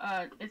 okay.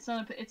 It's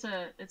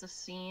a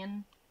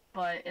scene,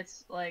 but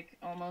it's like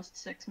almost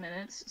 6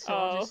 minutes, so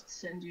I'll just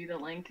send you the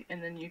link,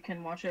 and then you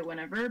can watch it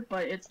whenever.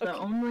 But it's the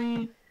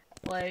only,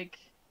 like,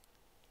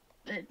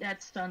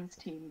 that's Sun's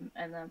team,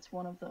 and that's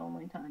one of the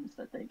only times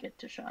that they get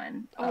to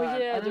shine. Oh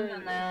yeah. Other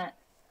than that,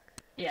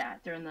 yeah,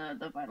 during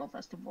the Vital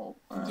Festival.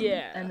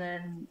 Yeah. And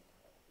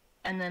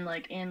then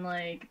like in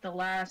like the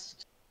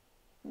last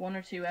 1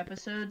 or 2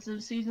 episodes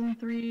of season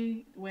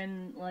 3,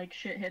 when like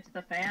shit hits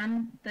the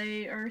fan,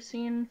 they are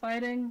seen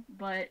fighting,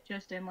 but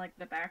just in like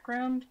the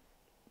background.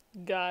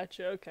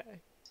 Gotcha. Okay.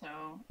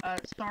 So,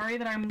 sorry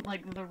that I'm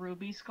like the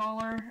RWBY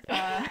scholar.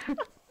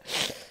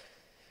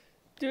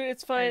 Dude,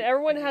 it's fine.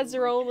 Everyone has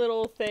their own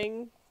little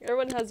thing.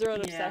 Everyone has their own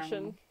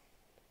obsession.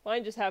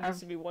 Mine just happens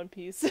to be One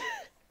Piece.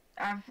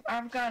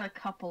 I've got a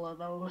couple of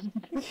those.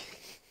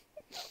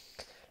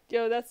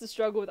 Yo, that's the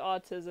struggle with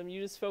autism.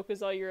 You just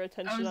focus all your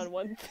attention on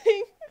one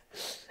thing.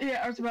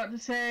 Yeah, I was about to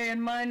say,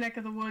 in my neck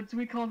of the woods,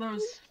 we call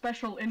those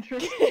special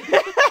interests.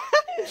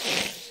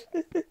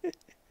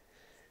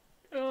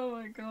 Oh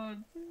my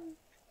god.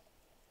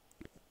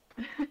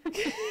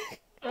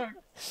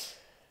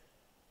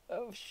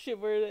 Oh shit,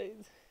 where are they?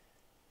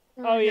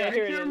 Oh yeah,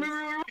 here it is.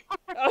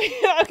 Oh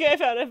yeah, okay, I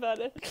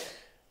found it.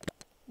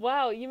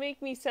 Wow, you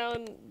make me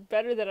sound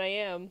better than I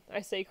am,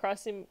 I say,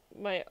 crossing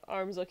my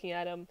arms looking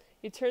at him.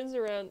 He turns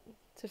around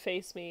to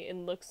face me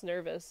and looks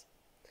nervous.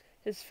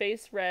 His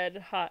face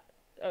red, hot.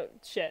 Oh,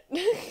 shit.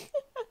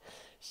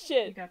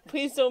 Shit,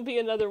 please don't be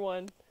another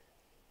one.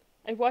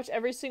 I watch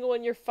every single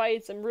one of your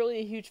fights. I'm really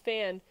a huge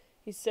fan,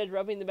 he said,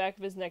 rubbing the back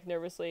of his neck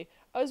nervously.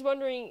 I was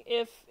wondering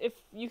if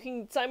you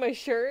can sign my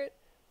shirt?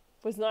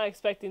 Was not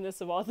expecting this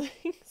of all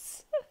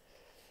things.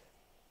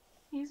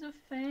 He's a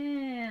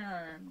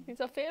fan.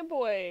 He's a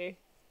fanboy.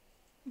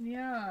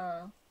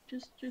 Yeah.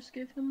 Just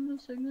give him the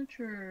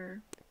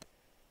signature.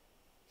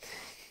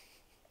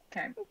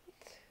 Okay.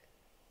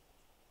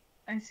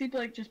 I see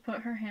Blake just put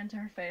her hand to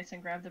her face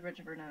and grabbed the bridge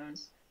of her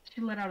nose. She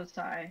let out a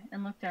sigh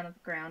and looked down at the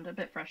ground, a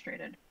bit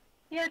frustrated.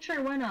 Yeah,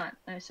 sure, why not?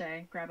 I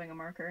say, grabbing a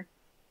marker.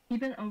 He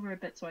bent over a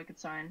bit so I could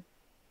sign.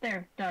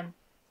 There, done.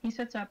 He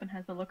sits up and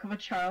has the look of a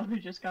child who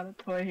just got a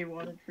toy he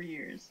wanted for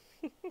years.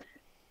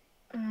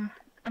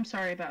 I'm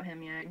sorry about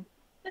him, Yang.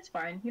 It's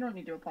fine. You don't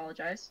need to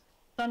apologize.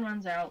 Sun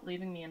runs out,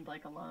 leaving me and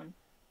Blake alone.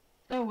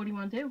 So, what do you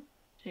want to do?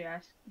 She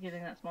asked,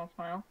 giving that small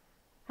smile.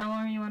 How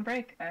long are you on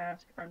break? I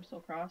ask, arms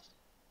still crossed.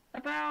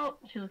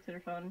 She looks at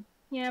her phone.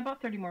 Yeah,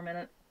 about 30 more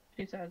minutes,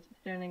 she says,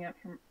 standing up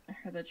from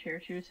the chair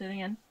she was sitting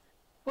in.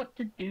 What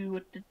to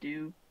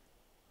do.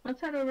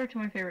 Let's head over to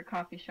my favorite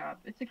coffee shop.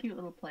 It's a cute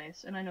little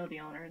place, and I know the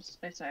owners,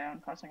 I say on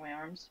crossing my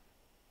arms.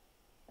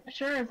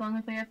 Sure, as long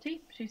as they have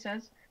tea, she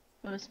says,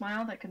 with a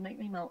smile that could make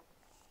me melt.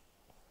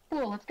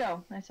 Cool, let's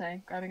go, I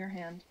say, grabbing her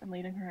hand and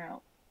leading her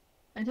out.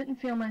 I didn't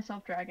feel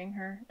myself dragging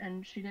her,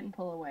 and she didn't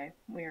pull away.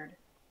 Weird.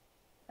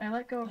 I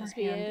let go of her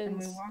hand and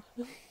we walked...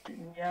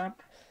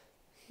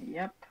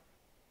 Yep.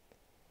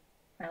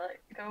 I let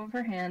go of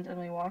her hand and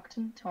we walked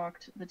and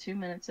talked the 2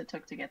 minutes it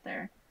took to get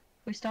there.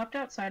 We stopped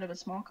outside of a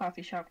small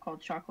coffee shop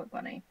called Chocolate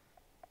Bunny.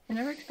 I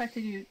never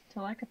expected you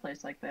to like a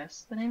place like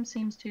this. The name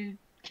seems too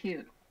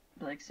cute,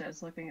 Blake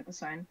says, looking at the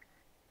sign.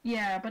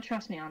 Yeah, but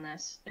trust me on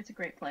this. It's a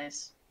great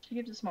place. She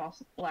gives a small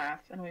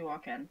laugh and we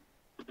walk in.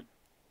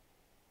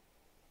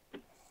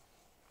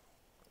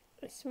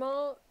 A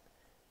small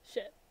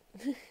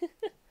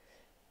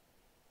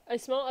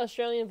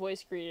Australian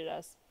voice greeted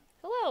us.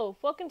 Hello,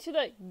 welcome to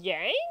the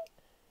Yang?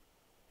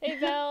 Hey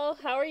Val,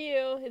 how are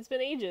you? It's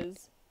been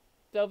ages.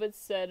 Velvet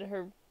said,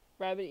 her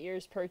rabbit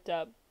ears perked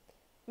up.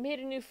 Made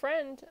a new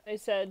friend, I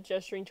said,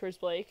 gesturing towards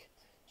Blake.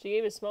 She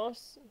gave a small,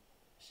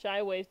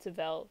 shy wave to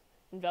Velvet,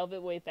 and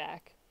Velvet waved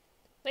back.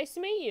 Nice to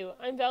meet you.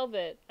 I'm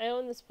Velvet. I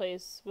own this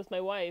place with my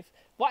wife.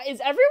 Why,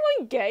 is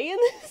everyone gay in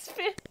this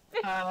fit?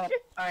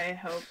 I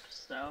hope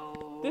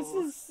so.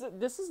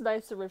 This is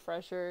nice and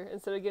refresher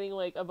instead of getting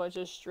like a bunch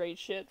of straight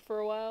shit for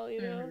a while,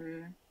 you know.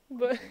 Mhm.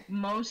 But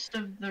Most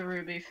of the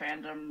RWBY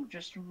fandom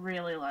just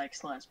really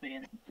likes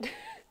lesbian.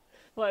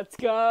 let's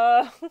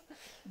go.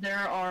 There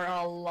are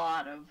a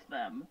lot of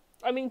them.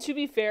 I mean, to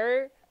be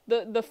fair,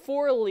 the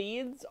four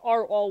leads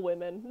are all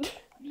women.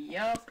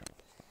 Yup.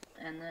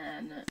 And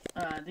then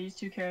these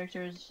two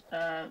characters,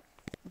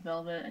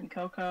 Velvet and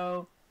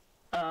Coco,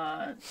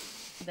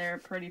 they're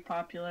pretty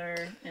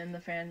popular in the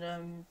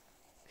fandom.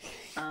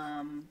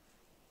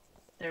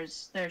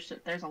 There's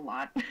a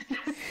lot.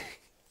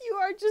 You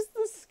are just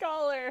the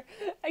scholar.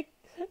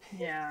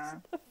 Yeah.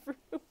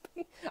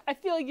 I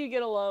feel like you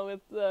get along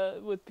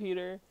with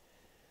Peter.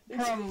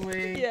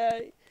 Probably.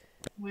 Yeah.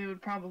 We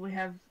would probably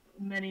have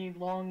many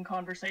long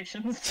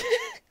conversations.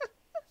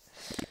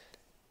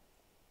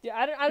 Yeah,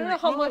 I don't know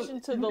Like, how oh, much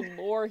into the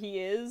lore he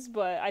is,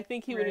 but I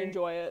think he would Right.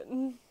 enjoy it.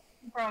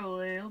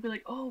 Probably. It'll be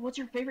like, oh, what's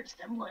your favorite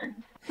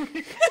sibling?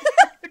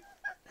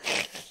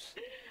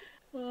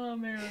 Oh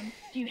man.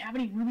 Do you have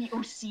any RWBY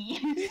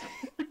OCs?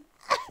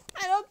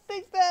 I don't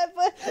think that,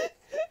 but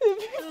it'd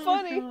be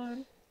funny.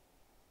 God.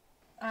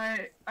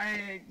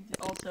 I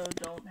also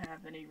don't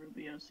have any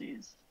RWBY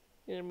OCs.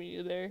 Yeah, me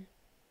either.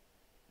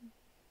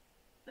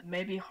 It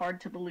may be hard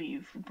to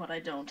believe, but I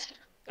don't.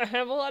 I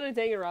have a lot of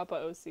Danganronpa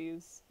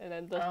OCs, and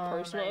then the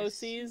personal nice.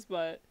 OCs,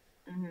 but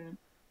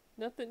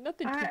nothing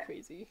too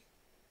crazy.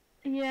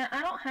 Yeah,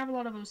 I don't have a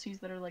lot of OCs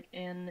that are like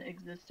in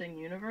existing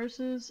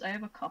universes. I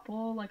have a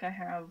couple. Like I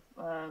have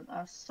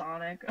a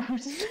Sonic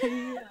OC.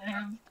 I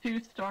have 2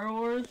 Star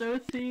Wars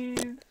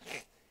OCs.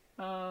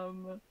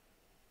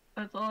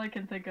 That's all I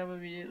can think of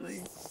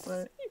immediately.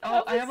 But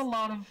I have a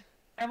lot of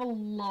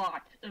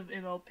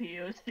MLP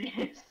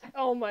OCs.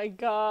 Oh my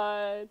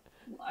god.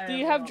 Do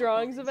you have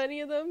drawings of any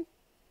of them?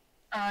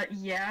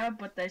 Yeah,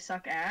 but they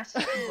suck ass.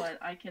 But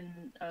I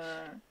can,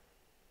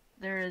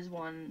 there is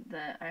one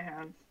that I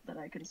have that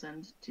I can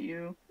send to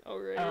you. Oh,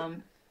 right.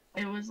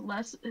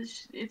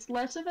 It's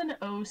less of an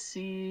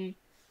OC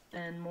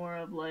and more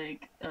of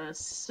like a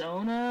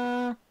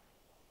Sona.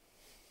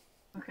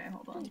 Okay,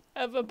 hold on. I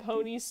have a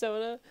pony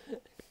Sona.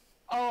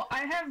 Oh,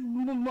 I have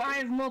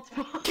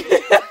multiple.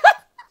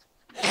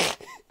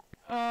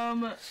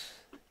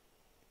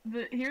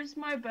 Here's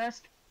my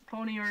best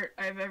pony art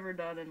I've ever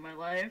done in my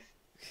life.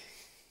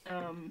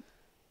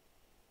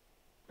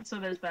 So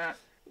there's that.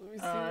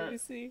 Let me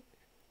see.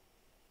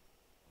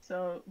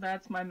 So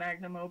that's my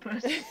magnum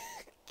opus.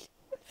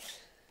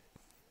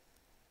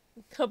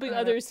 Helping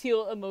others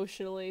heal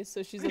emotionally,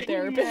 so she's a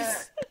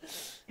therapist.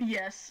 Yeah.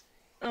 Yes.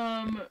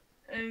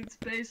 It's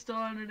based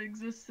on an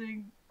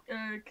existing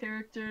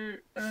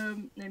character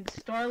named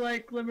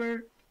Starlight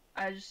Glimmer.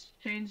 I just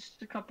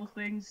changed a couple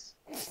things.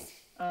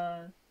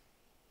 Yeah,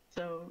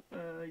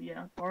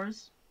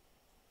 bars.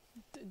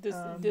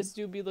 This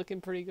do be looking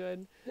pretty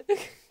good.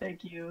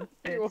 Thank you.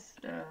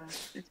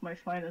 It's my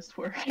finest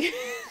work.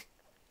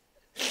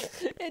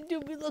 It do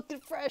be looking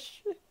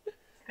fresh.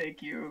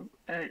 Thank you.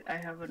 I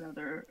have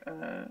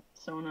another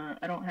Sona.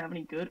 I don't have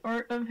any good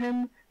art of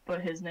him,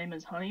 but his name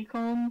is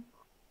Honeycomb.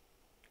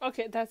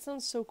 Okay, that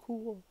sounds so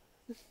cool.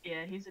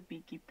 Yeah, he's a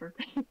beekeeper.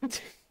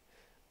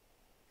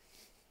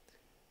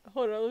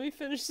 Hold on, let me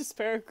finish this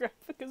paragraph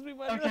because we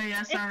might. Okay,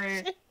 yeah,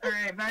 sorry.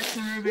 Alright, back to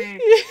RWBY.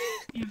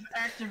 You've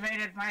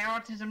activated my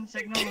autism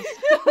signals.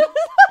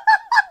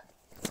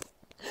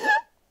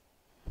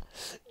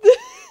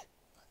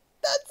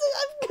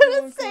 I'm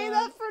gonna say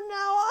that from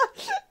now on.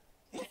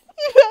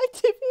 You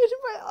activated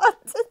my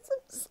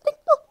autism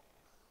signal.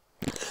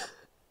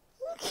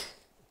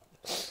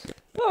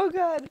 Oh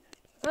god.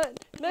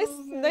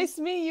 Nice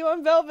to meet you.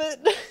 I'm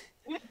Velvet.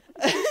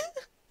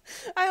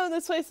 I own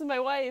this place with my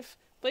wife.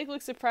 Blake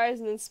looked surprised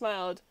and then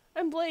smiled.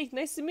 I'm Blake.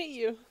 Nice to meet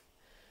you.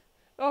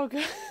 Oh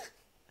god.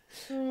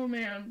 Oh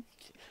man.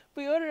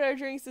 We ordered our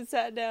drinks and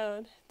sat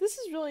down. This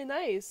is really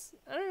nice.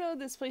 I don't know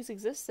this place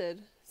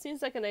existed.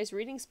 Seems like a nice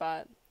reading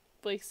spot,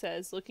 Blake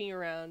says, looking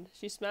around.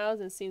 She smiles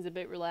and seems a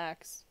bit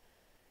relaxed.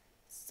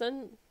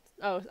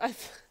 Oh, I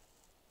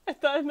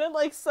thought it meant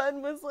like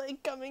sun was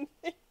like coming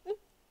in.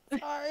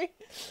 Sorry.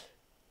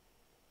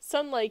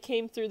 Sunlight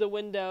came through the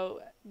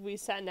window we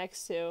sat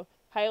next to,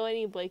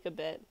 highlighting Blake a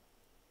bit.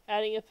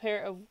 Add a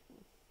pair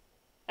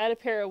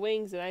of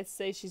wings and I'd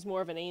say she's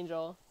more of an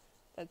angel.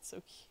 That's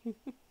so cute.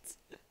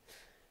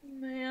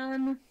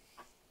 Man.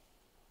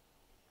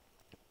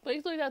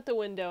 Blake looked out the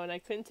window and I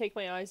couldn't take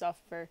my eyes off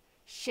of her.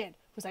 Shit,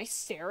 was I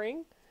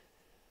staring?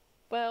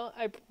 Well,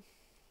 I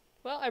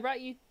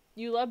brought you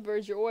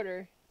lovebirds your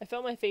order. I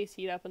felt my face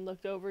heat up and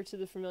looked over to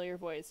the familiar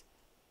voice.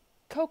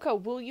 Coco,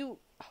 will you...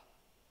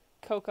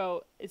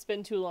 Coco, it's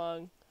been too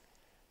long.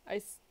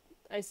 I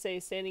say,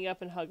 standing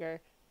up and hug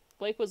her.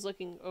 Blake was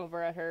looking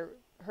over at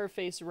her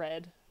face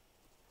red.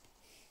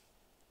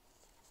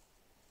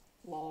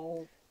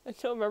 Lol. I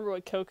don't remember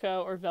what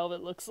Coco or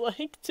Velvet looks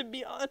like, to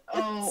be honest.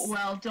 Oh,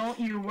 well, don't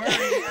you worry.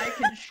 I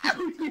can show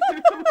you.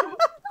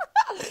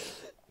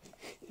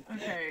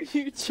 Okay.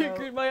 You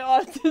triggered my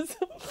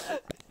autism.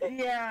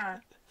 Yeah.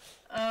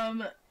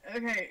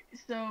 Okay,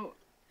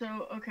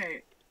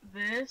 okay.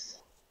 This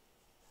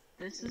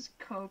is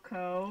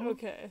Coco.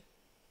 Okay.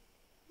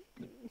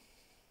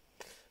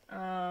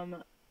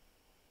 Um,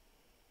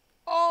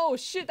 Oh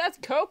shit, that's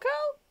Coco?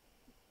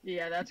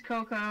 yeah, that's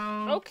Coco.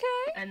 Okay.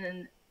 And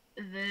then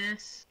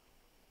this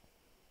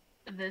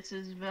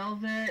is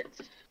Velvet.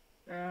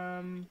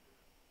 Um,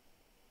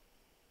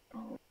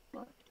 oh,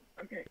 fuck.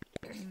 Okay.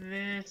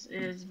 This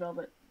is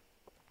Velvet.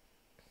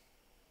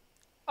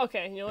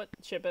 Okay, you know what?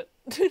 Ship it.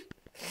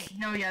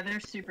 No, yeah, they're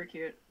super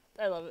cute.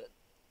 I love it.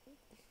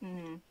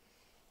 Mm-hmm.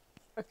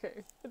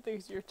 Okay, I think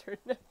it's your turn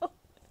now.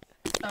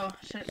 Oh,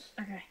 shit.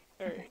 Okay.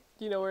 Alright, Okay.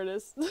 do you know where it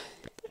is?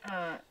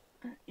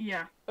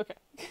 Yeah. Okay.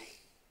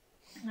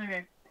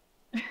 Okay.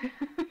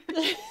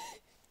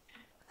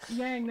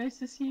 Yang, nice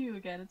to see you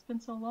again. It's been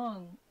so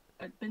long.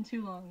 It's been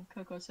too long,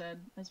 Coco said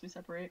as we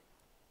separate.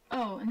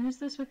 Oh, and who's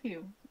this with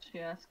you? She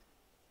asked.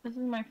 This is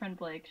my friend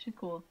Blake. She's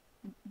cool.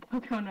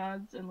 Coco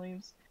nods and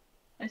leaves.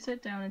 I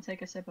sit down and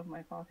take a sip of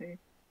my coffee.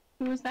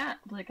 Who is that?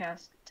 Blake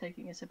asked,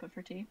 taking a sip of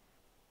her tea.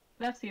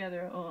 That's the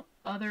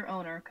other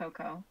owner,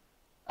 Coco.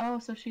 Oh,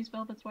 so she's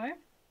Velvet's wife?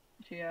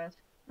 She asked,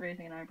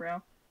 raising an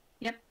eyebrow.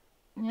 Yep.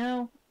 You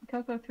know,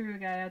 Coco threw a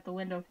guy out the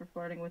window for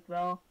flirting with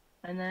Vel,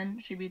 and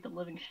then she beat the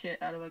living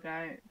shit out of a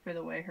guy for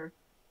the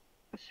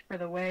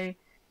way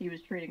he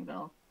was treating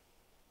Vel.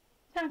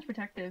 Sounds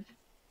protective.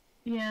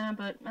 Yeah,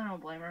 but I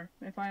don't blame her.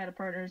 If I had a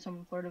partner and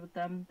someone flirted with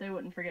them, they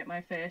wouldn't forget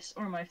my face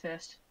or my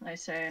fist, I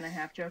say in a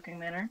half-joking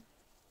manner.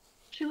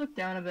 She looked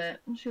down a bit,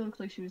 and she looked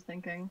like she was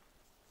thinking.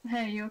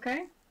 Hey, you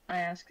okay? I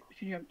asked.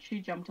 She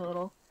jumped a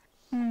little.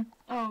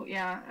 Oh,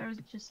 yeah, I was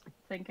just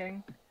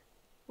thinking.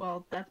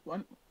 Well, that's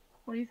blunt.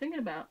 What are you thinking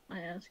about?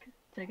 I asked,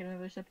 taking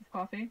another sip of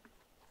coffee.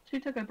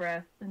 She took a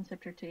breath and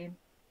sipped her tea.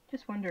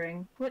 Just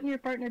wondering, wouldn't your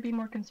partner be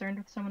more concerned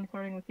with someone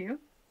flirting with you?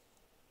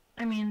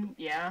 I mean,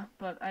 yeah,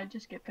 but I'd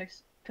just get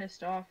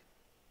pissed off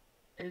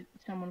if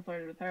someone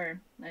flirted with her,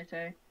 I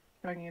say,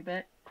 shrugging a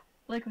bit.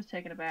 Blake was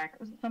taken aback.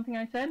 Was it something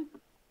I said?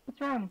 What's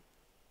wrong?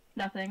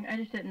 Nothing. I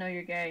just didn't know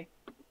you're gay.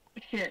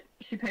 Shit,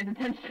 she paid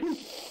attention.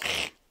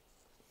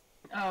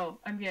 Oh,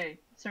 I'm gay.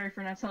 Sorry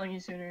for not telling you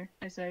sooner,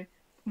 I say.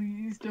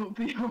 Please don't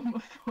be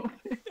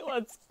homophobic.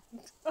 Let's.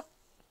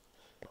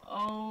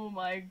 Oh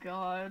my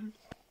god.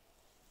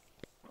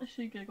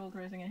 She giggled,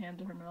 raising a hand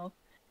to her mouth.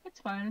 It's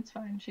fine,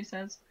 she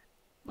says,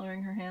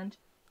 lowering her hand.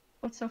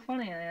 What's so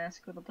funny? I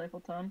ask with a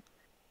playful tone.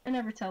 I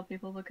never tell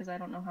people because I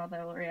don't know how they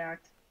will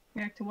react.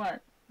 React to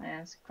what? I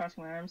ask,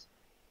 crossing my arms.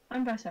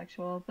 I'm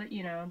bisexual, but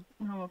you know,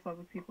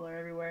 homophobic people are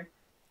everywhere.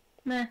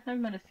 Meh, I've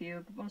met a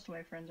few, but most of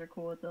my friends are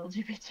cool with the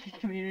LGBT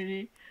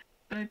community.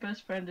 My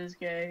best friend is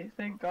gay.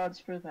 Thank gods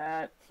for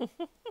that. Oh,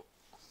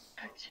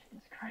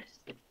 Jesus Christ.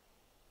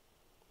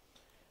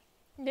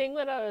 Ding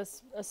let out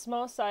a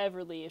small sigh of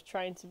relief,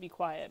 trying to be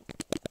quiet.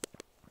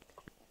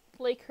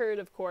 Blake heard,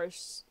 of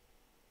course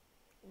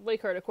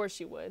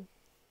she would.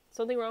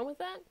 Something wrong with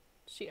that?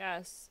 She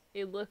asked,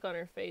 a look on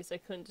her face I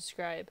couldn't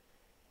describe.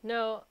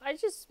 No, I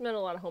just met a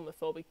lot of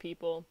homophobic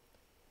people.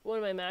 One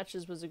of my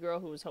matches was a girl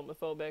who was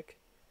homophobic.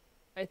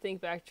 I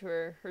think back to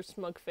her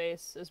smug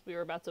face as we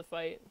were about to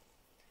fight.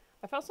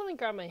 I felt something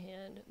grab my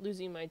hand,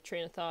 losing my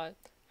train of thought.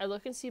 I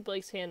look and see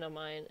Blake's hand on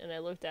mine, and I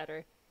looked at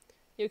her.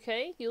 You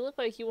okay? You look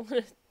like you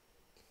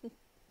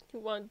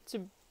want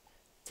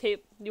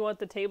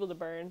the table to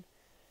burn,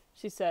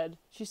 she said.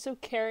 She's so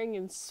caring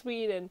and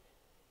sweet and,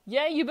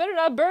 yeah, you better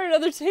not burn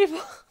another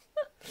table.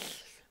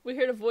 We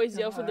heard a voice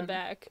yell from the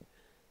back.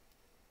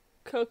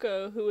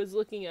 Coco, who was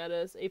looking at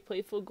us, a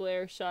playful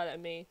glare shot at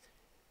me.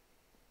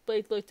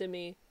 Blake looked at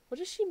me. What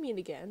does she mean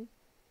again?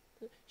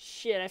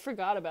 Shit, I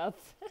forgot about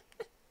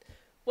that.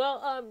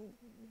 Well,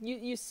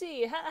 you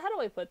see, how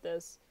do I put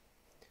this?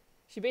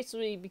 She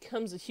basically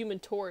becomes a human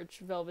torch,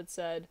 Velvet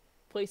said,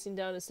 placing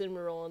down a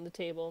cinnamon roll on the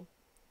table.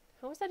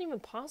 How is that even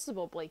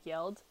possible? Blake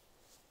yelled.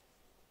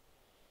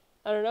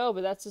 I don't know,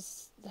 but that's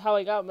just how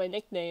I got my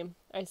nickname,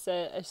 I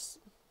said,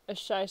 a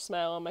shy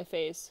smile on my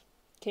face.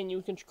 Can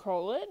you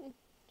control it?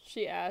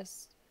 She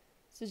asked.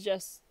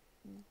 Guess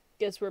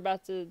we're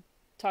about to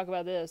talk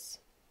about this.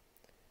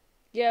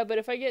 Yeah, but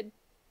if I get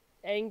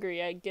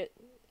angry,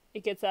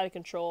 it gets out of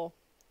control.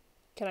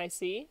 Can I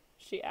see?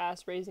 She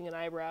asked, raising an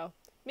eyebrow.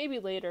 Maybe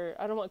later.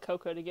 I don't want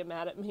Coco to get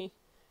mad at me.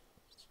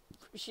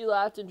 She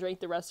laughed and drank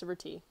the rest of her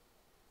tea.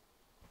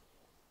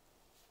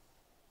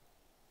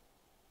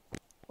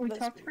 We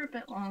talked for a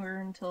bit longer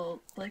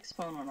until Blake's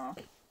phone went off.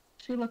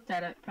 She looked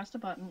at it, pressed a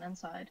button, and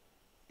sighed.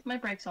 My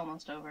break's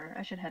almost over.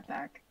 I should head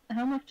back.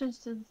 How much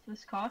does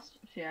this cost?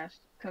 She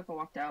asked. Coco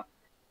walked out.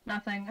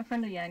 Nothing. A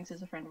friend of Yang's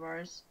is a friend of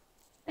ours.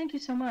 Thank you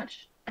so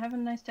much. Have a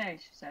nice day,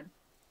 she said.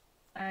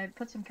 I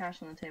put some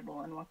cash on the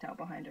table and walked out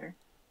behind her.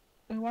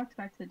 We walked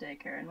back to the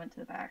daycare and went to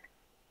the back.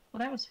 Well,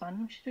 that was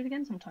fun. We should do it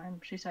again sometime,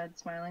 she said,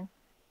 smiling.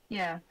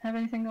 Yeah. Have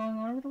anything going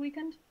on over the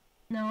weekend?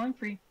 No, I'm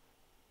free.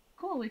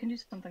 Cool, we can do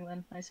something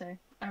then, I say.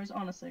 I was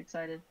honestly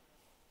excited.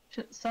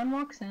 Son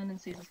walks in and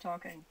sees us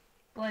talking.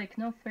 Blake,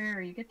 no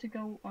fair. You get to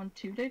go on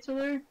 2 dates with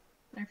her?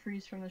 I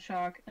freeze from the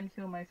shock and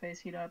feel my face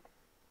heat up.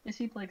 I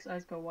see Blake's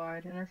eyes go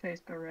wide and her face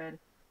go red.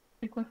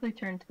 She quickly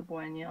turned to the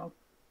boy and yelled,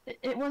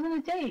 It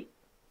wasn't a date!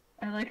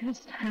 I like this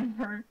time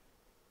her.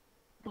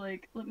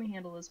 Like, let me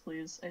handle this,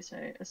 please, I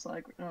say, a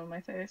sly grin on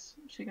my face.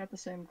 She got the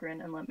same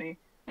grin and let me.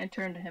 I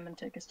turn to him and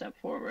take a step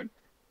forward.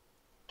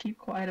 Keep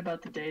quiet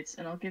about the dates,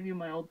 and I'll give you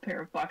my old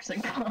pair of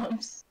boxing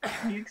gloves.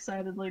 He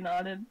excitedly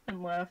nodded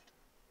and left.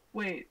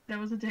 Wait, that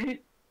was a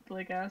date?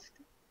 Blake asked.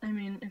 I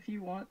mean, if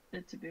you want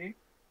it to be.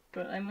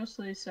 But I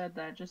mostly said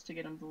that just to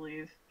get him to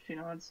leave. She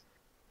nods.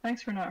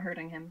 Thanks for not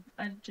hurting him.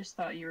 I just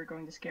thought you were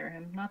going to scare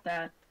him. Not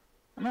that.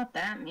 I'm not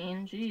that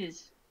mean,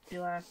 jeez. She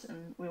laughed,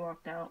 and we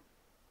walked out.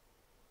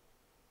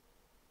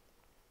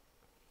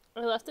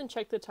 I left and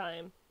checked the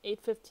time.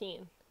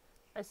 8:15.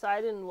 I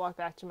sighed and walked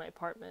back to my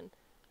apartment.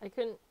 I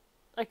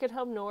could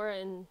help Nora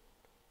and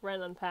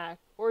Ren unpack,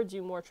 or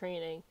do more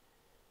training.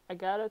 I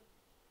got up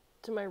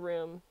to my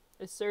room.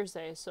 It's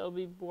Thursday, so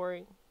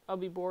I'll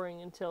be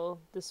boring until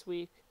this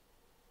week.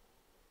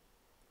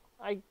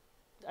 I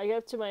get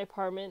up to my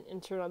apartment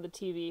and turn on the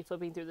TV,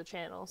 flipping through the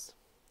channels.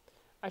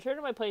 I turn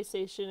to my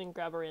PlayStation and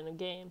grab a random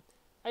game.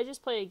 I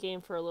just play a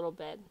game for a little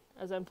bit.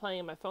 As I'm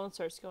playing, my phone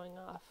starts going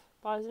off.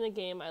 Pausing the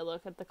game, I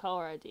look at the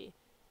caller ID.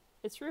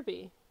 It's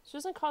RWBY. She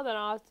doesn't call that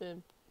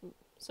often,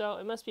 so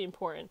it must be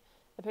important.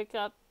 I pick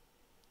up,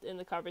 and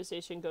the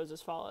conversation goes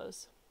as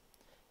follows.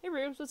 Hey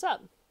Rubes, what's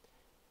up?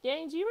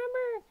 Yang, do you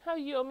remember how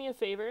you owe me a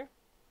favor?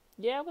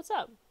 Yeah, what's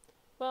up?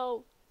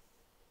 Well,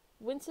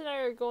 Vince and I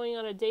are going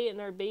on a date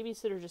and our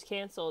babysitter just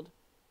canceled.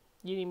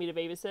 You need me to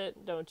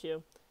babysit, don't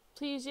you?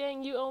 Please,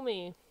 Yang, you owe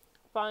me.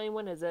 Fine,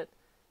 when is it?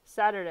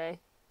 Saturday.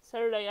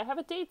 Saturday, I have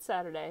a date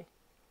Saturday.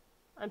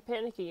 I'm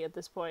panicking at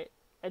this point.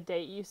 A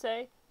date, you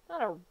say?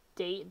 Not a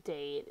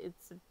date,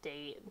 it's a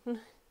date. And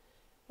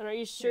are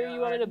you sure you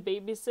want me to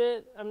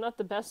babysit? I'm not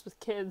the best with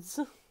kids.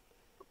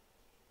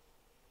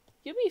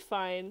 You'll be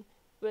fine,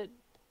 and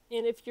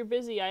if you're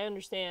busy, I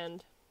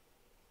understand.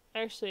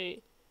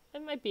 Actually, I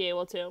might be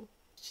able to.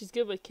 She's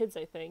good with kids,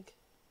 I think.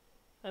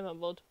 I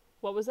mumbled.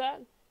 What was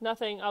that?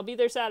 Nothing. I'll be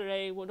there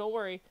Saturday. Well, don't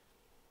worry.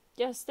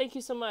 Yes, thank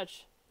you so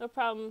much. No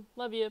problem.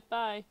 Love you.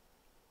 Bye.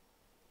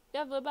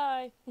 Yeah,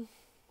 bye.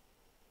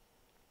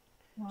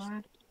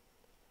 What?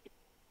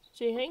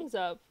 She hangs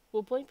up.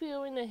 Will Blake be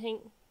going to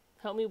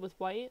help me with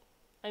White?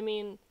 I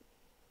mean,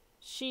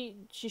 she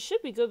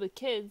should be good with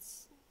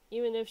kids,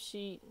 even if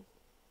she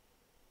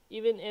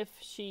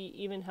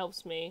even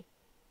helps me.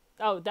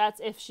 Oh, that's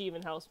if she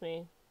even helps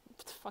me.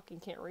 Fucking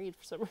can't read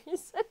for some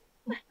reason.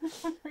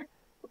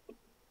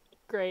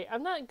 Great.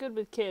 I'm not good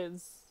with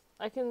kids.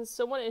 I can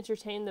somewhat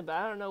entertain them, but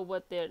I don't know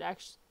what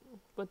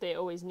they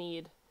always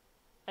need.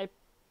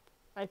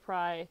 I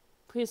pry.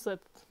 Please let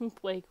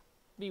Blake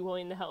be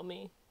willing to help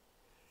me.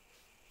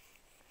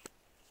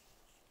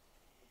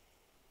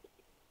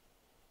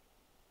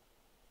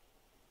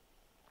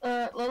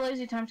 Little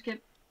lazy time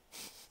skip.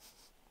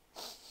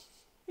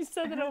 You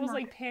said that I was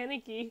like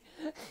panicky.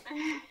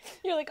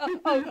 You're like,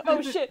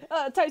 oh shit,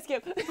 time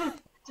skip.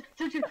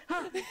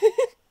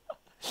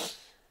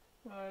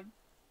 God.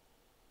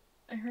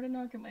 I heard a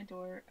knock at my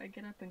door. I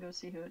get up and go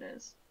see who it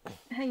is.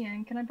 Hey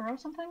Yang, can I borrow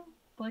something?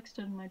 Blake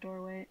stood in my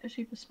doorway, a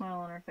sheepish smile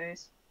on her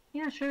face.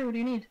 Yeah, sure, what do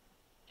you need?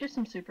 Just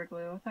some super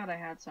glue. I thought I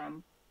had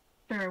some.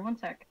 Sure, one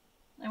sec.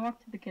 I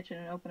walk to the kitchen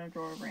and open a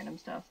drawer of random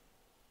stuff.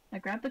 I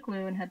grab the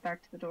glue and head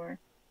back to the door.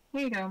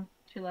 Here you go.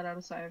 She let out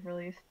a sigh of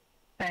relief.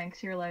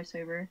 Thanks, you're a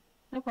lifesaver.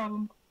 No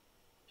problem.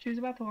 She was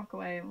about to walk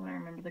away when I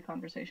remembered the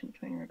conversation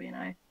between RWBY and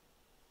I.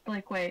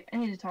 Blake, wait, I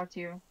need to talk to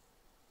you.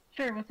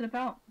 Sure, what's it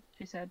about?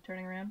 She said,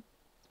 turning around.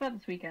 It's about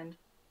this weekend.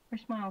 Her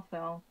smile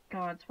fell.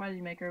 God, why did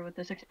you make her with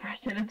this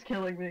expression? It's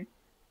killing me.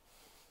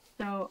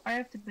 So, I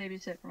have to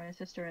babysit for my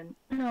sister and...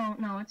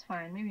 No, it's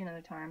fine. Maybe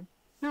another time.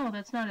 No,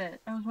 that's not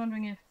it. I was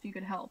wondering if you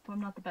could help.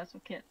 I'm not the best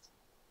with kids.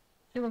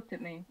 She looked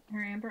at me,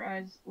 her amber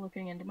eyes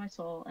looking into my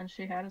soul, and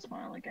she had a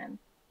smile again.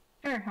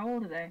 Sure, how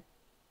old are they?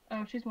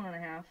 Oh, she's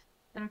 1.5. Is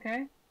that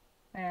okay?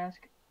 I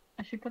ask,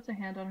 as she puts a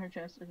hand on her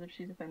chest as if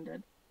she's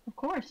offended. Of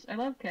course, I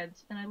love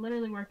kids, and I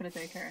literally work at a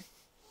daycare.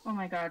 Oh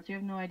my god, you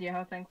have no idea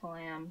how thankful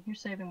I am. You're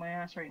saving my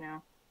ass right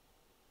now.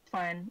 It's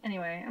fine.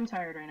 Anyway, I'm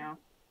tired right now.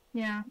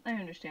 Yeah, I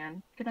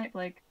understand. Good night,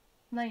 Blake.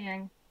 Night,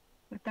 Yang.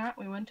 With that,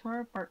 we went to our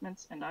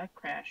apartments, and I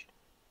crashed.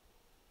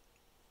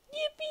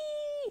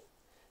 Yippee!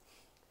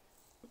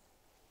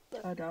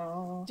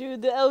 Ta-da.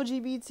 Dude, the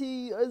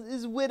LGBT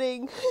is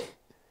winning.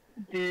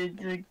 The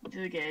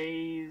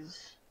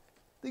gays.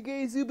 The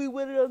gays will be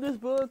winning on this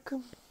book.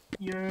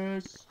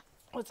 Yes.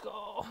 Let's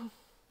go.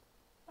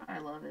 I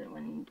love it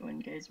when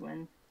gays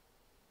win.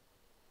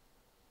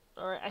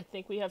 Alright, I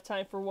think we have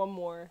time for one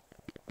more.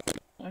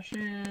 Oh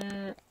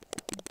shit.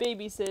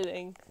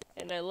 Babysitting.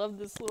 And I love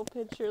this little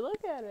picture.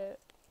 Look at it.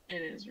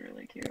 It is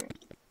really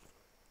cute.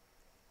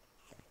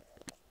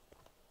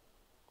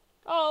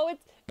 Oh,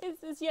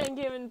 it's Yang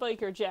giving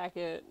Blake her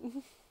jacket.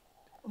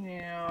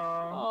 Yeah.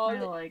 Oh, I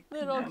like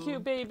little them.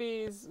 cute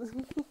babies.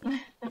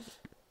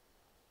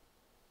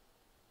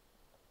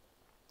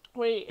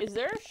 Wait, is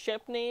there a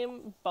ship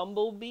named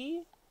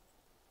Bumblebee?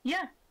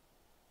 Yeah.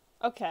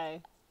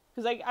 Okay.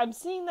 Because I'm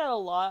seeing that a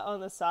lot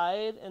on the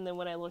side, and then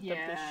when I looked up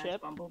the It's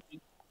ship... Bumblebee.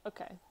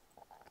 Okay.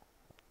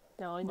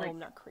 Now I know Like- I'm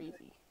not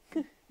crazy.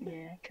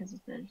 Yeah, because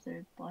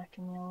they're black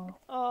and yellow.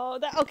 Oh,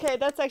 okay,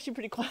 that's actually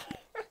pretty clever.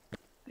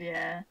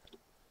 Yeah.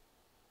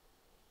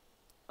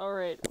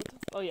 Alright.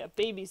 Oh yeah,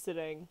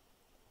 babysitting.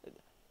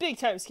 Big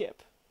time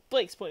skip.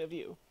 Blake's point of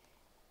view.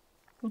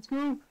 Let's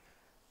go.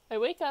 I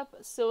wake up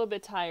still a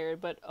bit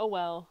tired, but oh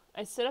well.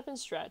 I sit up and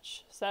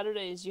stretch.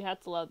 Saturdays, you have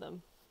to love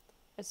them.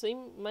 I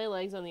swing my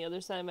legs on the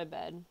other side of my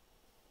bed.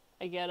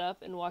 I get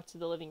up and walk to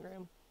the living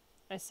room.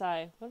 I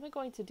sigh, what am I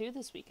going to do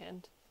this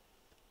weekend?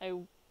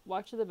 I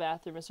walk to the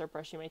bathroom and start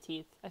brushing my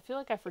teeth. I feel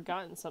like I've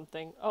forgotten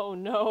something. Oh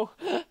no.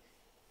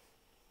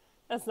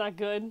 That's not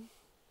good.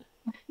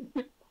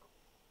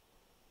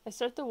 I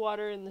start the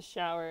water in the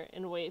shower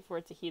and wait for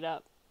it to heat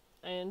up.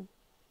 I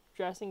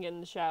undress and get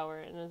in the shower,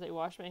 and as I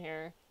wash my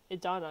hair,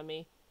 it dawned on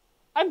me.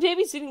 I'm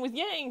babysitting with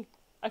Yang!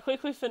 I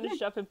quickly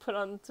finished up and put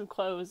on some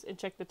clothes and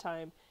checked the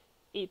time.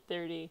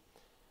 8:30.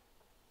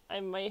 I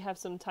might have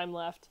some time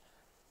left.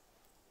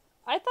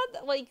 I thought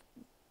that, like,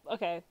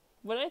 okay,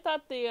 when I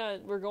thought they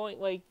were going,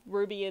 like,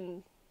 RWBY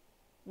and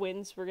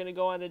Wins were gonna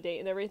go on a date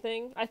and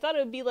everything, I thought it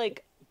would be,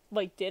 like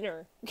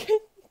dinner.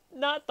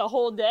 Not the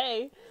whole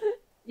day.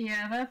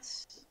 Yeah,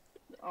 that's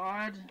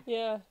odd.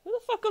 Yeah. Who the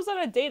fuck goes on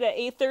a date at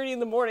 8:30 in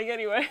the morning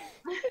anyway?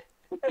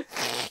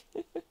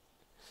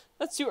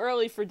 That's too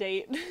early for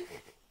date.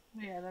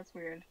 Yeah, that's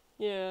weird.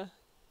 Yeah.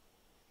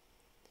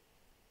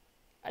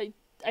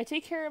 I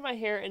take care of my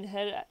hair and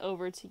head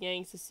over to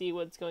Yang's to see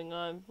what's going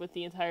on with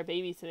the entire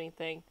babysitting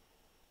thing.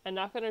 I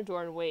knock on her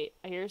door and wait.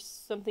 I hear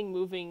something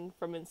moving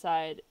from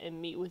inside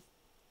and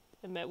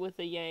met with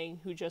a Yang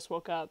who just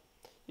woke up.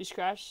 She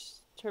scratched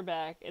her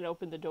back and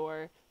opened the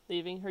door,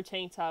 leaving her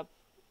tank top,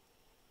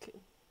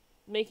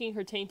 making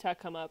her tank top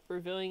come up,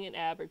 revealing an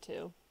ab or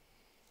two.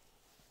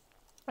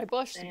 I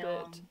blushed a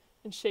bit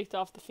and shaked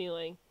off the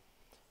feeling.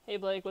 Hey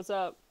Blake, what's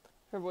up?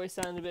 Her voice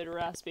sounded a bit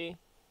raspy.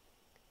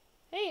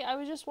 Hey, I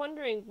was just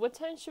wondering, what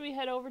time should we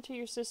head over to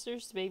your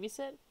sister's to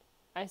babysit?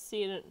 I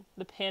see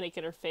the panic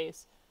in her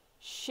face.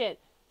 Shit,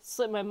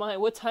 slipped my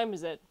mind. What time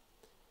is it?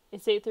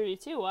 It's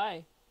 8:32.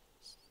 Why?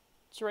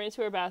 She ran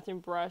to her bathroom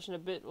brush, and a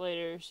bit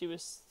later, she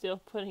was still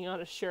putting on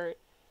a shirt.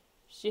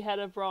 She had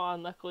a bra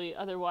on, luckily.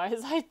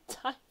 Otherwise, I'd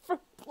die from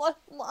blood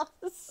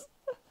loss.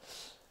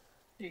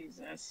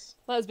 Jesus.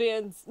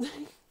 Lesbians.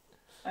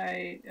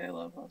 I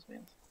love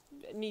lesbians.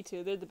 Me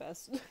too. They're the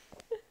best.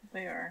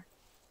 They are.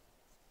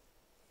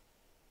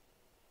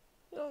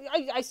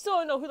 I still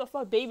don't know who the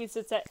fuck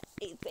babysits at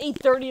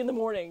 8:30 in the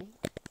morning.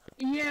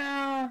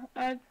 Yeah,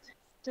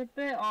 it's a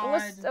bit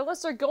odd.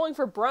 Unless they're going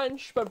for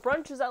brunch, but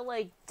brunch is at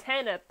like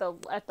 10 at the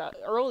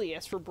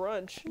earliest for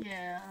brunch.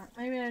 Yeah,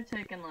 maybe they're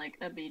taking like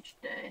a beach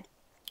day.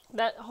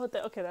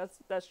 Okay,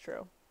 that's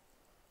true.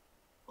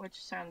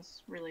 Which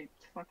sounds really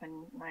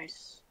fucking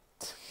nice.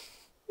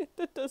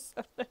 That does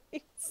sound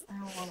nice. I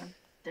don't want a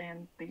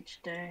damn beach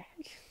day.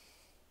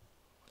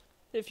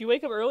 If you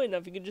wake up early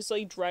enough, you can just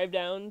like drive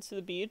down to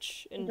the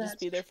beach and just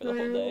be there for the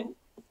whole day.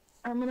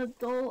 I'm an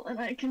adult and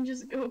I can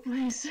just go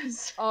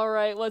places.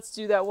 Alright, let's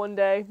do that one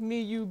day. Me,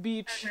 you,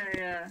 beach. Okay,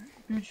 yeah.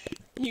 Beach.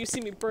 You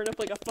see me burn up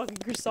like a fucking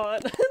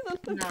croissant.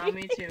 Nah,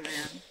 me too,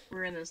 man.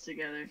 We're in this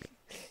together.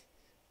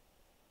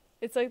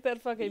 It's like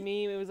that fucking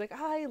meme. It was like,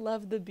 I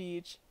love the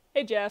beach.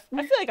 Hey, Jeff,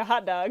 I feel like a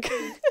hot dog.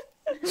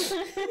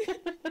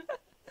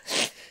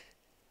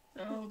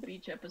 Oh,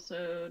 beach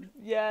episode.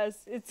 Yes,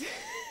 it's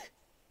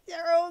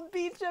our own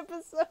beach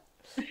episode.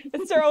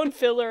 It's our own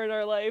filler in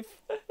our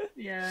life.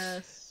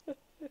 Yes.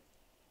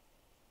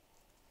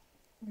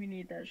 We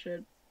need that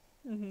shit.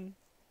 Mm-hmm.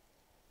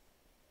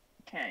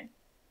 Okay.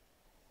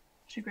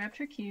 She grabbed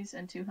her keys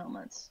and 2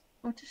 helmets.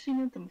 What does she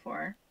need them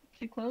for?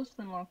 She closed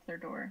and locked their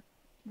door.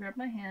 She grabbed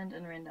my hand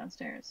and ran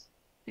downstairs.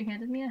 She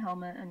handed me a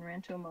helmet and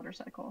ran to a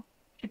motorcycle.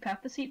 She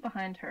packed the seat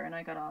behind her and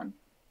I got on.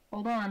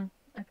 Hold on.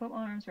 I put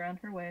my arms around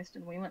her waist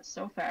and we went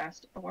so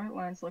fast, the white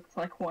lines looked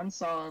like one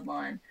solid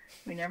line.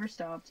 We never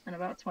stopped, and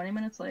about 20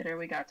 minutes later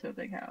we got to a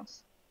big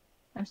house.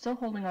 I'm still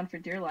holding on for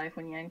dear life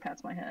when Yang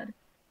pats my head.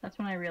 That's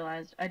when I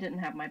realized I didn't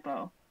have my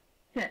bow.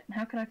 Shit,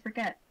 how could I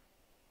forget?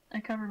 I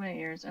cover my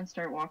ears and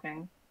start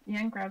walking.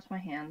 Yang grabs my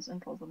hands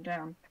and pulls them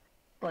down.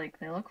 Blake,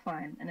 they look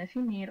fine, and if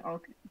you need,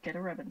 I'll get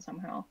a ribbon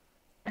somehow.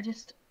 I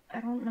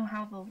don't know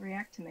how they'll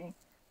react to me.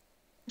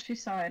 She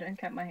sighed and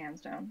kept my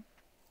hands down.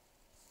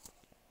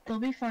 They'll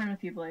be fine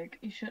with you, Blake.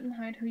 You shouldn't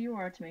hide who you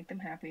are to make them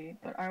happy,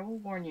 but I will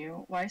warn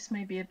you, Weiss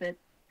may be a bit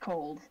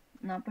cold.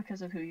 Not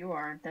because of who you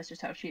are, that's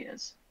just how she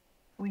is.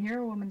 We hear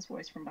a woman's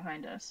voice from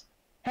behind us.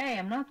 Hey,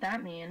 I'm not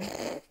that mean.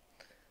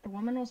 The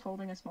woman was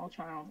holding a small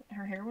child.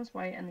 Her hair was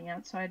white and the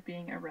outside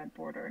being a red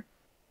border.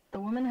 The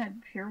woman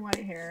had pure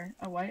white hair,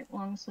 a white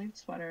long-sleeved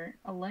sweater,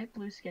 a light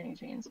blue skinny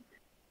jeans.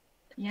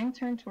 Yang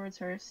turned towards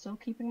her, still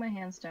keeping my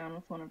hands down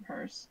with one of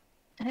hers.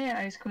 Hey,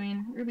 Ice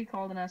Queen. RWBY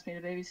called and asked me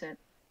to babysit.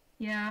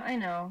 Yeah, I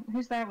know.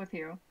 Who's that with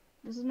you?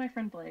 This is my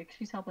friend Blake.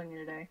 She's helping me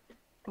today.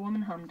 The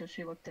woman hummed as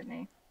she looked at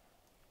me.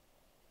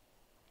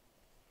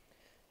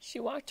 She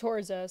walked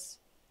towards us.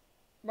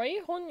 Why are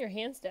you holding your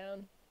hands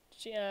down?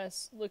 She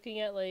asked, looking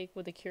at Lake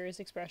with a curious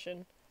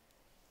expression.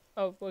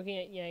 Oh, looking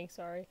at Yang,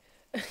 sorry.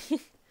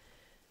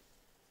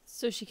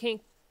 So she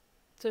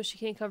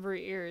can't cover her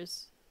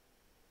ears.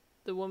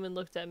 The woman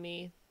looked at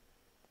me.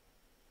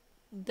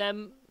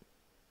 Then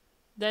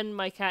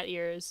my cat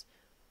ears,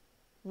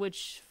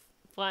 which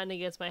flattened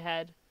against my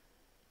head.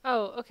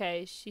 Oh,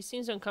 okay. She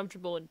seems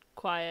uncomfortable and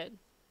quiet.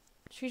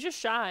 She's just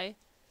shy.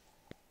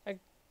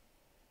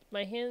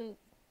 My hand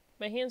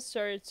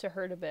started to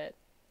hurt a bit.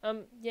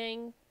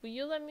 Yang, will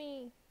you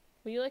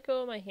let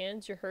go of my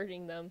hands? You're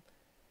hurting them.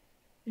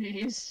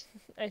 Jeez.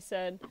 I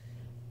said.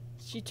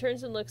 She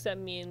turns and looks at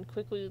me and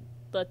quickly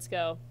lets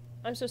go.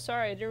 I'm so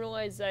sorry. I didn't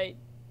realize I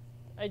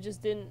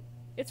just didn't.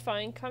 It's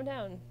fine. Calm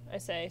down, I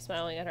say,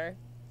 smiling at her.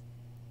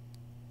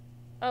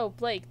 Oh,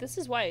 Blake, this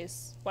is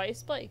Weiss.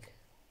 Weiss Blake.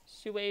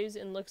 She waves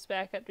and looks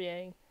back at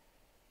Yang.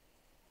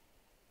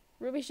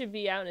 Ruby should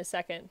be out in a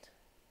second.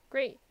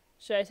 Great.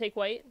 Should I take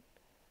White?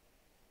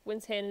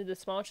 Wins handed the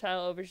small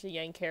child over to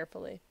Yang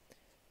carefully.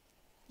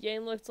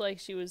 Yang looked like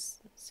she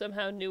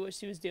somehow knew what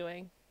she was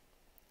doing.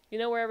 You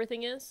know where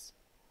everything is?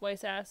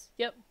 Weiss asked.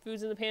 Yep,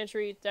 food's in the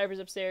pantry, diapers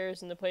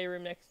upstairs, and the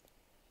playroom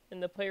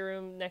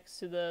next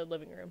to the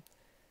living room.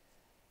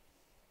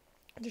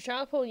 The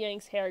child pulled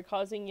Yang's hair,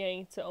 causing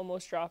Yang to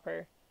almost drop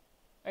her.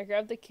 I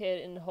grabbed the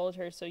kid and held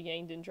her so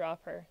Yang didn't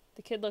drop her.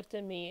 The kid looked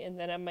at me and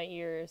then at my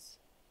ears.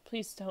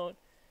 Please don't.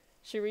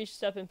 She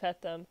reached up and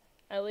pet them.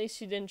 At least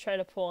she didn't try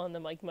to pull on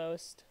them like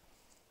most.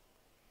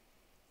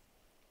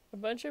 A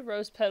bunch of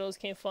rose petals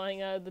came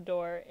flying out of the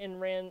door and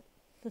ran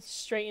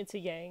straight into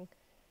Yang.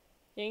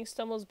 Yang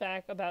stumbles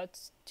back about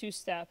 2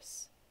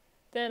 steps.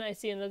 Then I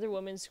see another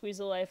woman squeeze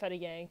the life out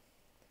of Yang.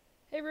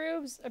 Hey,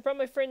 Rubes, I brought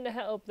my friend to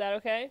help. That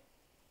okay?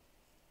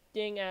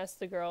 Yang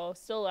asked the girl,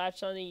 still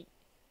latched on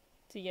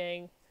to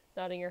Yang,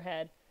 nodding her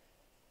head.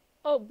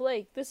 Oh,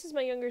 Blake, this is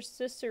my younger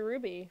sister,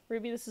 Ruby.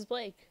 Ruby, this is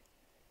Blake.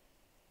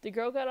 The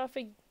girl got off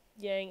of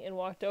Yang and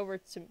walked over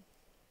to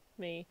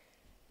me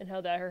and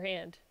held out her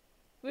hand.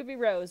 Ruby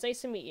Rose, nice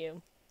to meet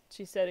you,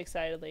 she said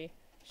excitedly.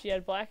 She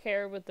had black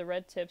hair with the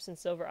red tips and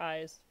silver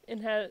eyes,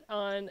 and had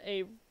on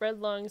a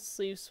red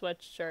long-sleeve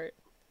sweatshirt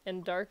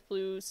and dark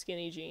blue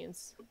skinny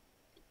jeans.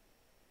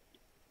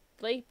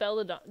 Blake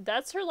Belladonna.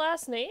 That's her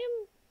last name?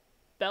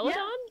 Belladon?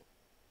 Yeah.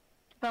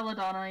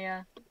 Belladonna,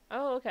 yeah.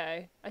 Oh,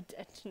 okay. I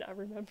did not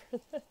remember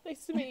that.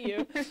 Nice to meet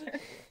you.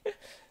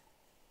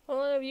 How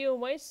long have you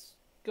and Weiss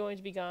going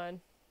to be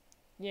gone?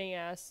 Yang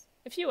asked.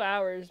 A few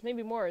hours,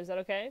 maybe more. Is that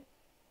okay?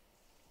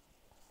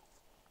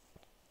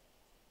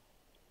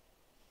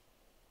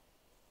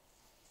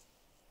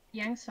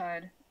 Yang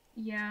sighed.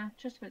 Yeah,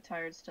 just a bit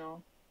tired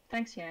still.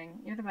 Thanks, Yang.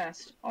 You're the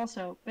best.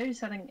 Also,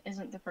 babysitting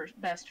isn't the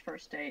best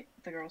first date,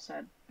 the girl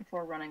said,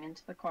 before running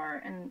into the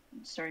car and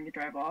starting to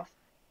drive off.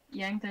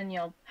 Yang then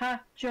yelled, Ha!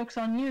 Joke's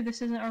on you,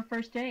 this isn't our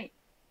first date!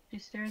 She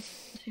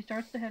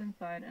starts to head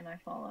inside, and I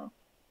follow.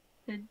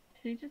 Did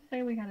she just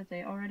say we had a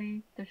date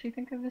already? Does she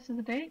think of this as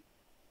a date?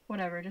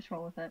 Whatever, just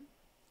roll with it.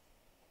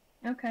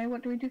 Okay,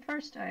 what do we do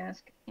first? I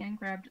ask. Yang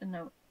grabbed a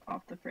note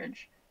off the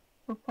fridge.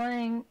 We're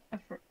playing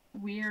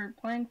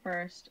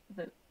first,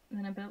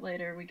 then a bit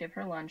later we give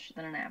her lunch,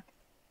 then a nap.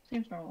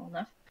 Seems normal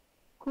enough.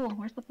 Cool,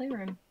 where's the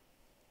playroom?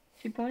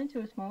 She pointed to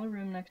a smaller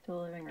room next to the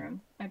living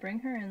room. I bring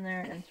her in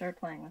there and start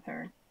playing with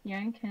her.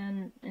 Yang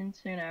came in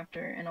soon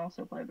after and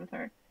also played with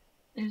her.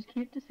 It was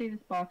cute to see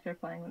this boxer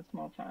playing with a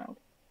small child.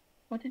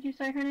 What did you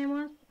say her name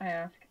was? I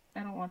ask.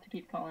 I don't want to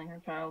keep calling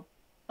her child.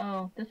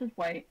 Oh, this is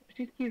White.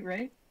 She's cute,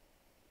 right?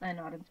 I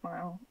nod and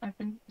smile. I've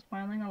been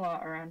smiling a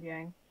lot around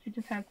Yang. She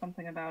just has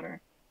something about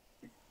her.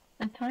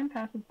 As time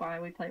passes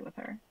by, we play with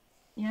her.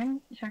 Yang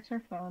checks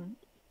her phone.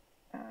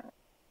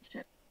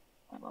 Shit.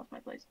 I lost my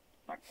place.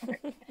 Fuck.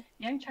 Okay.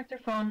 Yang checked her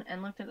phone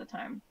and looked at the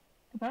time.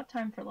 About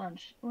time for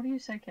lunch. What do you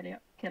say,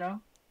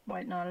 kiddo?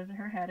 White nodded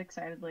her head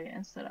excitedly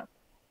and stood up.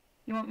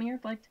 You want me or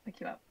Blake to pick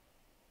you up?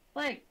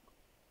 Blake!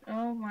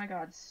 Oh my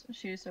god,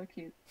 she is so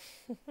cute.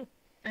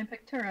 I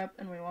picked her up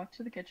and we walked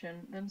to the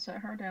kitchen, then set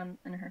her down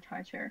in her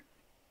high chair.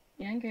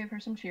 Yang gave her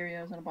some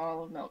Cheerios and a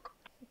bottle of milk.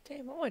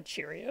 Damn, I want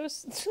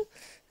Cheerios.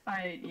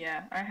 I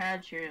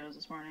had Cheerios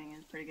this morning. It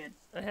was pretty good.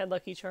 I had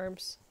Lucky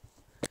Charms.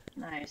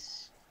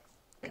 Nice.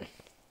 You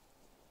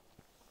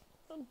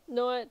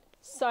know what?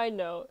 Side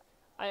note.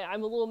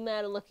 I'm a little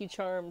mad at Lucky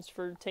Charms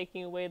for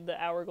taking away the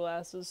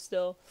hourglasses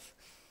still.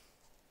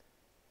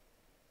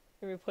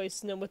 And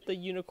replacing them with the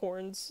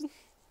unicorns.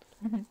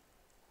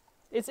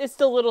 It's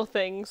the little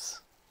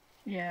things.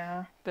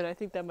 Yeah. But I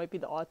think that might be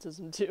the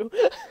autism too.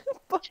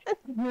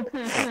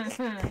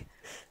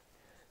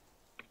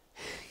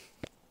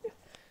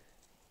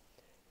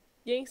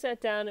 Yang sat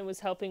down and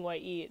was helping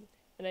White eat,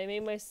 and I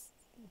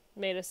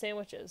made us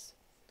sandwiches.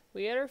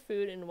 We ate our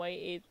food and White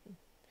ate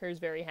hers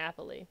very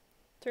happily.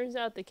 Turns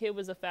out the kid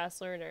was a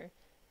fast learner,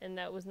 and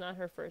that was not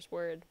her first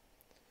word.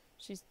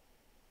 She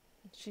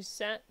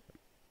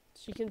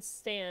can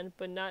stand,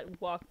 but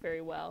not walk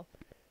very well.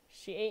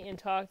 She ate and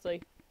talked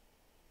like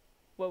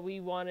what we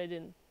wanted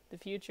in the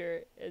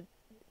future.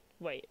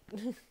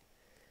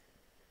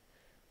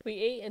 We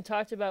ate and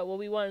talked about what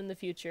we wanted in the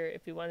future,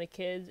 if we wanted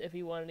kids, if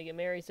we wanted to get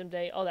married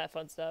someday, all that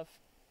fun stuff.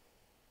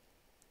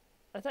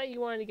 I thought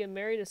you wanted to get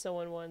married to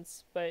someone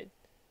once, but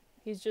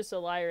He's just a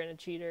liar and a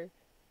cheater.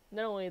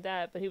 Not only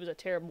that, but he was a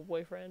terrible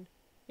boyfriend.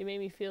 He made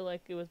me feel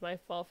like it was my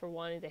fault for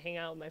wanting to hang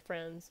out with my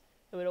friends.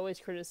 I would always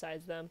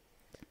criticize them.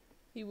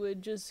 He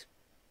would just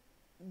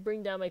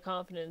bring down my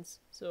confidence,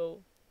 so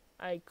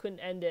I couldn't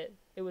end it.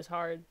 It was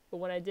hard, but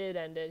when I did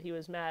end it, he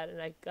was mad,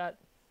 and I got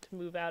to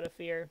move out of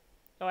fear.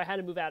 Oh, I had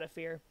to move out of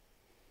fear.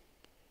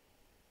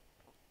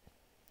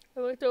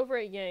 I looked over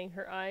at Yang.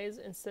 Her eyes,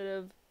 instead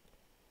of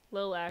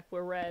lilac,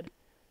 were red.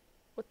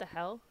 What the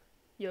hell?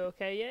 You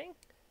okay, Yang?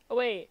 Oh,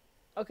 wait.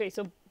 Okay,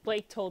 so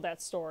Blake told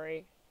that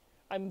story.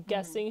 I'm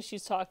guessing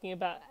she's talking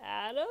about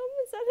Adam?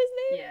 Is that his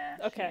name? Yeah,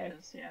 okay. She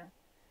is, yeah.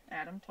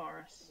 Adam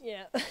Taurus.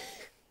 Yeah.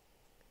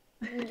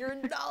 Your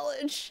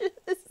knowledge.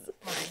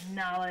 My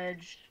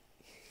knowledge.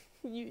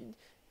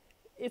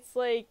 It's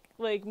like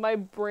my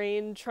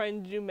brain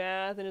trying to do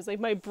math, and it's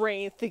like my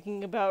brain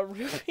thinking about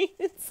RWBY.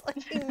 It's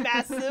like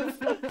massive.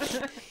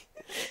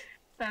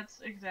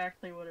 That's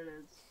exactly what it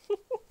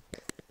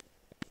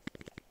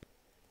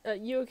is.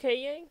 You okay,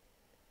 Yang?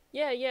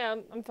 Yeah,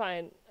 I'm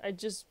fine. I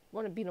just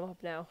want to beat him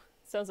up now.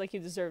 Sounds like he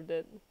deserved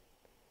it.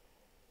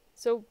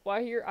 So, why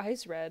are your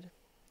eyes red?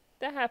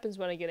 That happens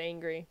when I get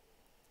angry.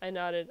 I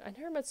nodded. I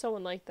never met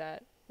someone like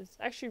that. It's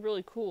actually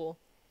really cool.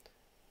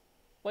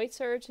 White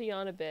started to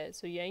yawn a bit,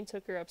 so Yang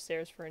took her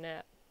upstairs for a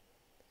nap.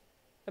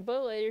 A bit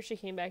later, she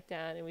came back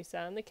down, and we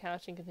sat on the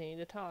couch and continued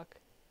to talk.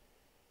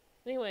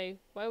 Anyway,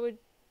 why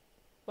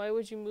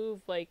would you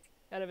move, like,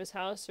 out of his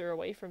house or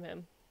away from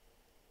him?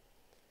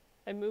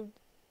 I moved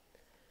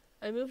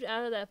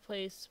out of that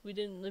place. We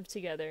didn't live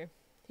together.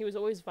 He was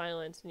always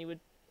violent, and he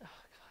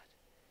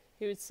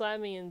would slap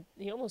me, and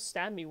he almost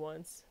stabbed me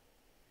once.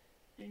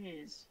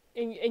 Jeez.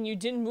 And you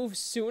didn't move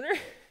sooner?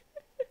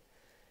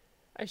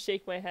 I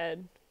shake my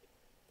head.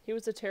 He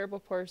was a terrible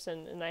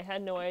person, and I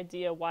had no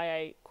idea why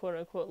I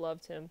quote-unquote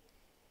loved him.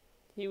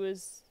 It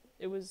was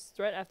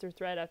threat after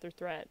threat after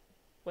threat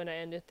when I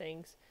ended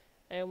things.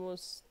 I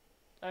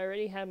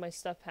already had my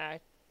stuff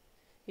packed.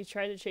 He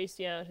tried to chase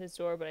me out his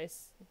door, but I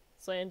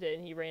slammed it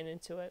and he ran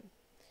into it.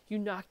 You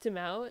knocked him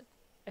out?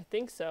 I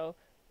think so.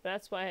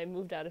 That's why I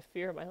moved out of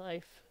fear of my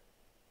life.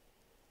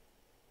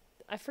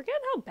 I forget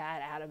how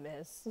bad Adam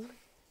is.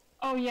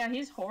 Oh yeah,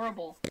 he's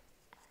horrible.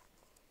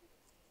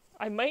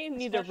 I might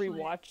need to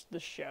rewatch the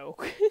show.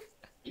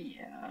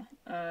 Yeah,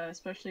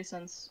 especially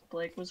since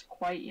Blake was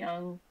quite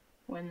young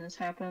when this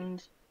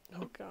happened.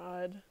 Oh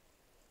god.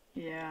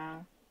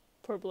 Yeah.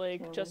 Poor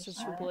Blake. So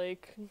Justice for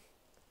Blake.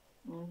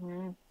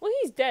 Mhm. Well,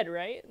 he's dead,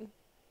 right?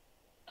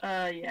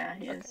 Yeah,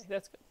 he is. Okay,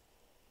 that's good.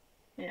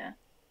 Yeah.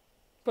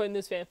 But in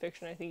this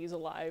fanfiction, I think he's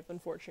alive,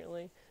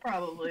 unfortunately.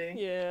 Probably.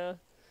 Yeah.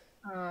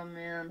 Oh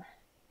man.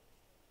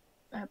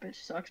 That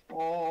bitch sucks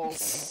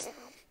balls.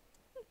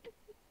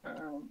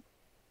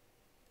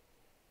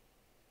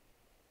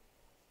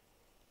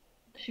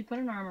 She put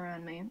an arm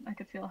around me. I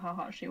could feel how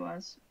hot she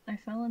was. I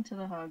fell into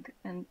the hug,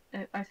 and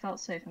I felt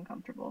safe and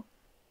comfortable.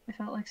 I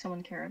felt like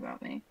someone cared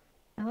about me.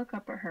 I looked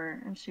up at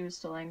her, and she was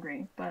still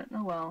angry, but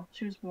oh well,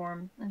 she was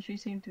warm, and she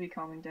seemed to be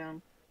calming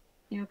down.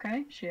 You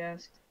okay? She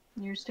asked.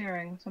 You're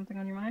staring. Something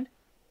on your mind?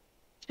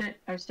 Shit,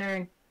 I was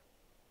staring.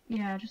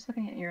 Yeah, just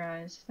looking at your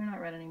eyes. They're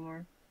not red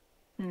anymore.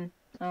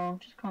 Oh,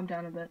 just calm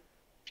down a bit.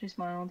 She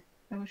smiled.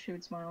 I wish she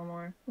would smile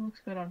more. It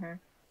looks good on her.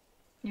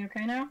 You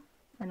okay now?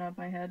 I nod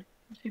my head.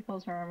 She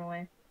pulls her arm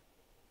away.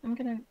 I'm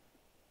gonna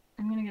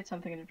get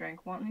something to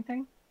drink. Want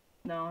anything?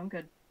 No, I'm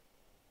good.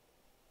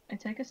 I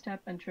take a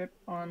step and trip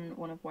on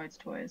one of White's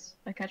toys.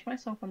 I catch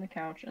myself on the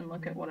couch and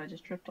look at what I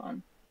just tripped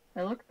on.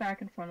 I look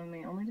back in front of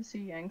me only to see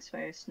Yang's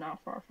face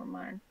not far from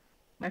mine.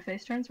 My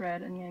face turns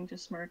red and Yang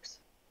just smirks.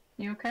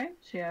 You okay?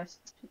 She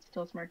asks,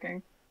 still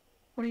smirking.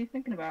 What are you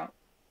thinking about?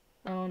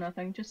 Oh,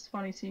 nothing. Just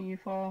funny seeing you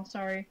fall.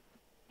 Sorry.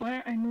 Why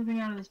aren't I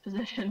moving out of this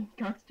position?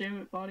 God damn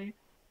it, body.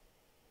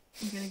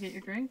 You gonna get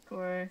your drink,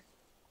 or...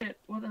 Shit,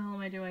 what the hell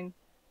am I doing?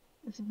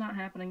 This is not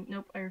happening.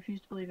 Nope, I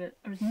refuse to believe it.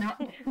 I was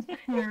not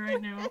here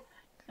right now.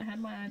 I had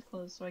my eyes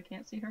closed, so I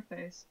can't see her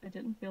face. I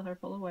didn't feel her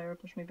pull away or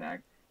push me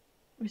back.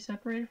 We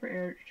separated for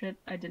air. Shit,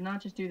 I did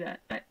not just do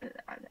that.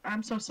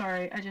 I'm so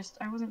sorry.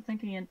 I wasn't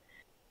thinking it.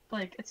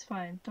 Blake, it's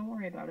fine. Don't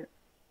worry about it.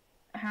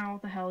 How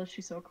the hell is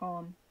she so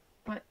calm?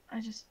 But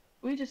I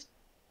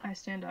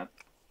stand up.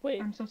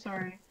 Wait. I'm so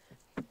sorry.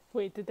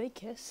 Wait, did they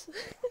kiss?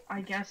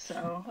 I guess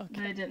so.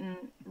 Okay. They didn't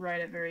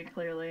write it very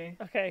clearly.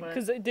 Okay,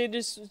 because they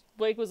just...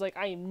 Blake was like,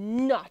 I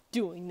am not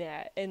doing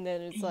that. And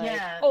then it's like,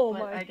 yeah, oh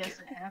but my I guess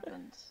it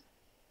happened.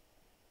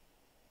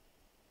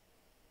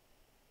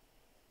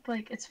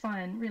 Blake, it's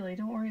fine. Really,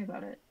 don't worry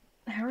about it.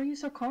 How are you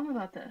so calm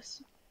about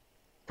this?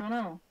 Don't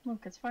know.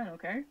 Look, it's fine,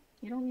 okay?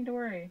 You don't need to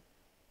worry.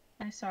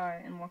 I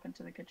sigh and walk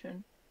into the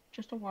kitchen.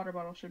 Just a water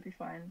bottle should be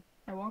fine.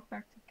 I walk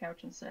back to the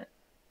couch and sit.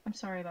 I'm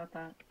sorry about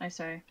that, I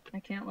say. I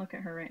can't look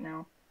at her right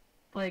now.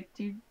 Blake,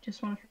 do you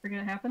just want to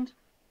forget it happened?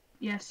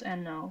 Yes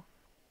and no.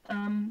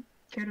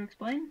 Care to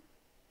explain?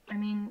 I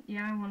mean,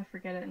 yeah, I want to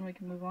forget it and we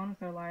can move on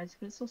with our lives,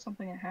 but it's still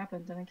something that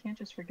happened and I can't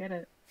just forget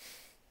it.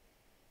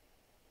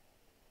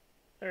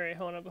 Alright,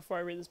 hold on. Before I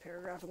read this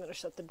paragraph, I'm gonna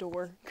shut the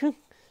door.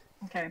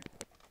 Okay.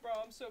 Bro,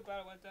 I'm so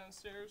glad I went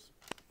downstairs.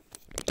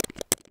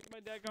 My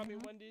dad got me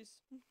Wendy's.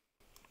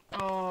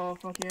 Oh,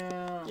 fuck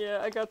yeah. Yeah,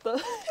 I got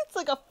the... it's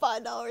like a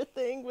 $5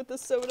 thing with the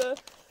soda.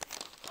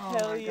 Oh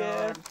Hell my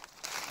yeah. god.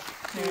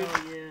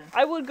 Hell yeah.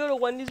 I would go to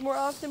Wendy's more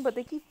often, but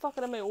they keep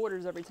fucking up my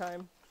orders every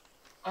time.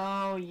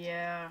 Oh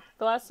yeah.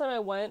 The last time I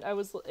went, it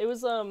was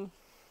I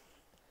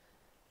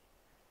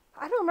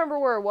don't remember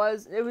where it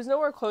was. It was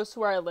nowhere close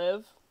to where I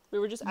live. We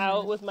were just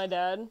out with my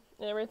dad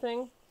and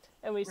everything,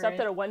 and we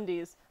stopped at a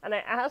Wendy's, and I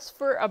asked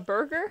for a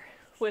burger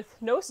with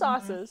no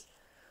sauces,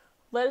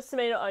 lettuce,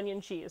 tomato,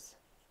 onion, cheese.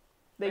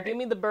 They give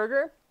me the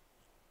burger.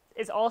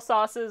 It's all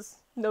sauces,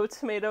 no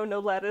tomato, no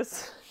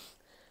lettuce.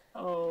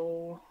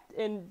 Oh.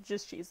 And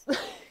just cheese.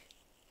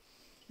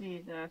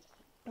 Jesus.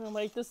 And I'm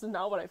like, this is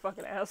not what I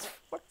fucking asked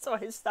for, so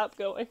I stopped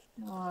going.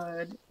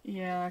 God.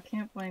 Yeah, I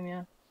can't blame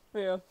you.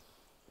 Yeah.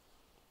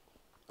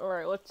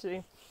 Alright, let's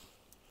see.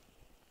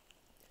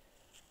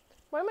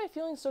 Why am I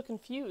feeling so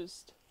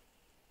confused?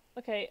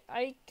 Okay,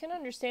 I can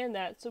understand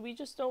that, so we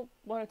just don't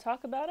want to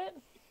talk about it?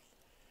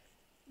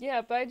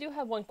 Yeah, but I do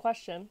have one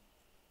question.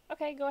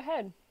 Okay, go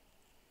ahead.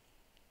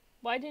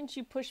 Why didn't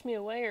you push me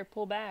away or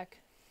pull back?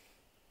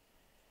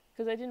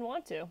 Because I didn't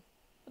want to.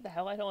 What the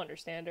hell? I don't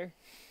understand her.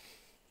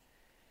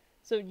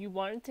 So you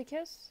wanted to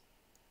kiss?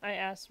 I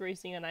asked,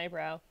 raising an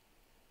eyebrow.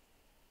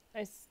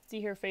 I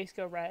see her face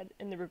go red,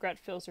 and the regret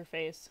fills her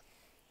face.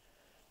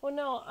 Well,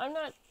 no, I'm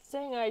not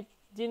saying I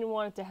didn't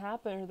want it to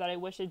happen or that I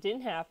wish it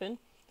didn't happen.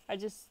 I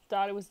just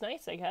thought it was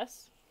nice, I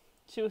guess.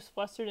 She was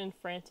flustered and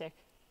frantic.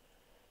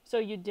 So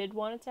you did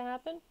want it to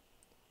happen?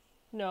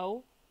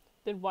 No.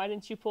 Then why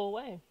didn't you pull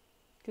away?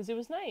 Because it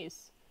was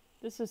nice.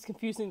 This is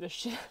confusing the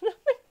shit out of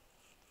me.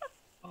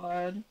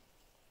 God.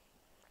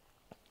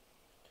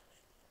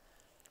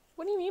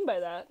 What do you mean by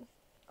that?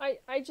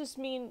 I just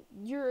mean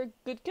you're a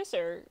good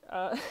kisser.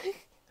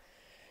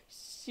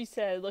 She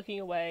said, looking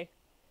away.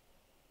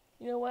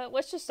 You know what?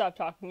 Let's just stop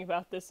talking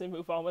about this and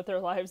move on with our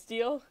lives.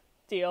 Deal?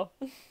 Deal.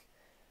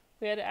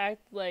 We had to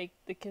act like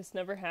the kiss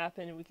never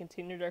happened, and we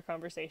continued our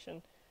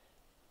conversation.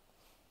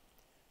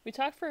 We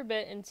talked for a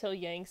bit until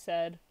Yang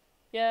said,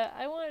 "Yeah,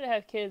 I wanted to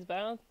have kids,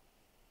 but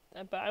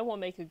I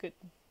won't make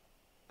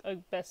a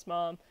best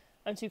mom.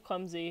 I'm too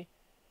clumsy,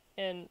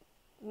 and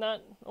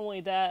not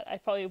only that, I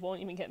probably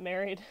won't even get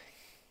married."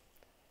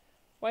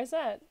 Why's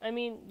that? I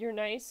mean, you're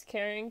nice,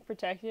 caring,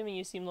 protective, and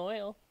you seem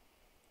loyal.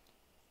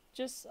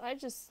 I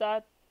just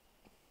thought,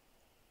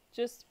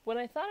 when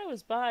I thought I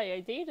was bi, I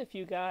dated a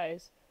few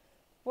guys.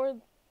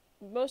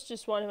 Most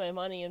just wanted my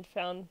money and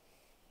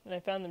I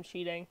found them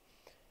cheating.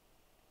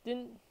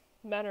 Didn't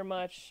matter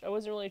much. I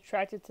wasn't really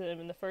attracted to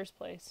them in the first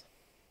place.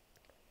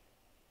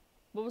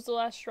 What was the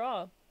last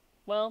straw?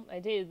 Well, I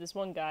dated this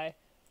one guy.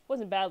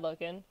 Wasn't bad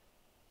looking,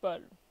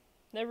 but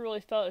never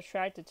really felt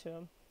attracted to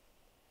him.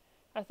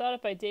 I thought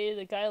if I dated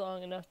a guy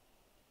long enough,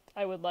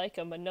 I would like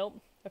him, but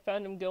nope. I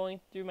found him going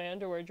through my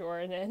underwear drawer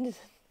and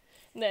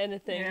the end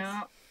of things.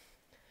 Yeah.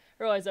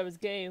 I realized I was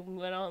gay and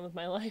went on with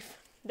my life.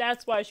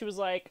 That's why she was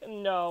like,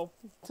 no.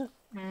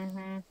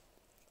 Mm-hmm.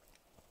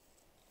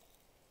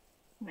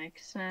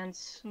 Makes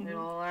sense. It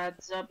all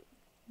adds up.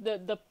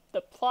 The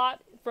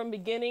plot from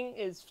beginning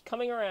is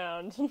coming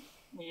around.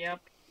 Yep.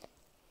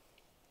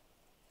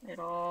 It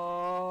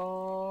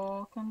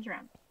all comes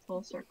around.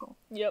 Full circle.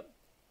 Yep.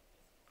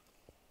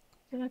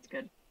 So that's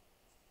good.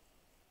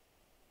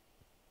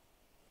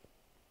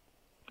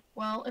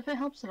 Well, if it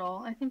helps at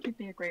all, I think you'd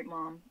be a great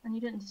mom, and you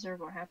didn't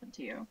deserve what happened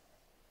to you.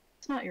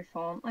 It's not your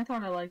fault. I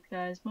thought I liked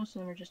guys. Most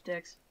of them are just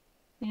dicks.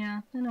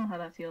 Yeah, I know how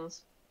that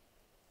feels.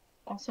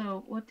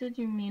 Also, what did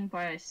you mean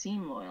by I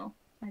seem loyal?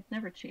 I'd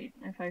never cheat.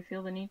 If I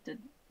feel the need to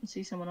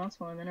see someone else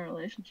while I'm in a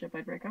relationship,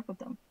 I'd break up with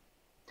them.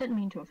 Didn't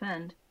mean to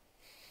offend.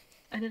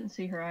 I didn't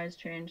see her eyes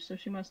change, so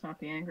she must not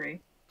be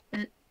angry.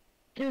 It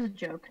was a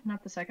joke,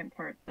 not the second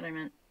part that I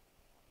meant.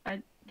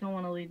 I don't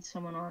want to lead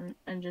someone on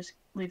and just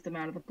leave them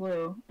out of the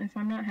blue. If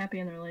I'm not happy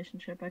in the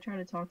relationship, I try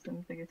to talk to them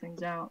and figure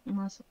things out,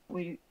 unless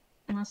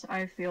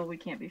I feel we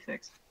can't be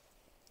fixed.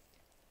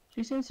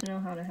 She seems to know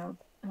how to have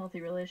a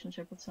healthy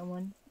relationship with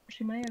someone.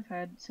 She may have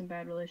had some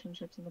bad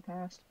relationships in the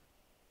past.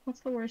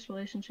 What's the worst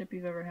relationship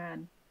you've ever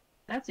had?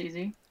 That's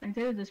easy. I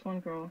dated this one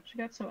girl. She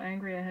got so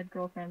angry I had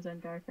girlfriends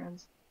and guy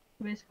friends.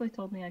 She basically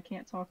told me I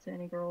can't talk to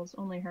any girls,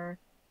 only her.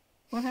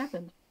 What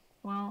happened?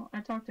 Well, I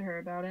talked to her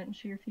about it, and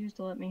she refused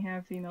to let me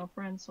have female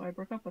friends, so I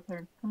broke up with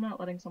her. I'm not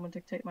letting someone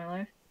dictate my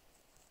life.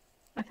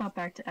 I thought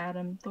back to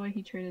Adam, the way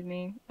he treated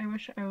me. I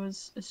wish I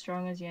was as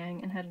strong as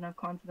Yang and had enough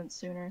confidence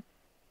sooner.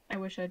 I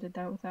wish I did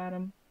that with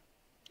Adam.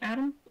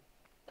 Adam?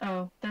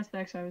 Oh, that's the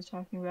ex I was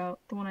talking about,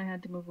 the one I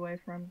had to move away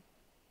from.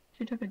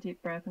 She took a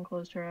deep breath and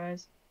closed her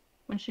eyes.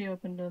 When she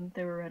opened them,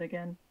 they were red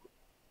again.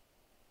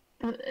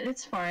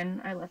 It's fine,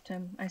 I left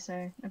him, I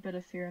say, a bit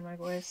of fear in my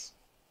voice.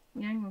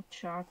 Yang looked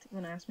shocked,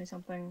 then asked me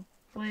something.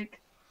 Blake,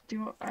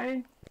 do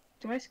I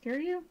scare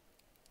you?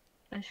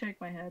 I shake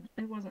my head.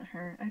 It wasn't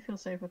her. I feel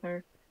safe with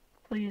her.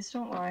 Please,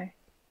 don't lie.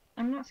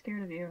 I'm not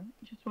scared of you.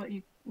 Just what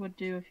you would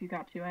do if you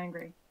got too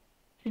angry.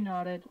 She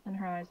nodded, and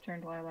her eyes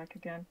turned lilac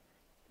again.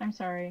 I'm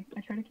sorry.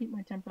 I try to keep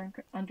my temper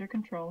under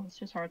control. It's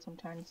just hard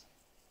sometimes.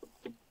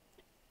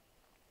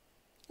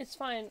 It's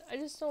fine. I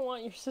just don't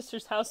want your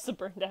sister's house to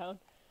burn down.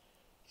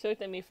 She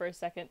looked at me for a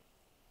second.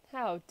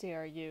 How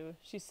dare you,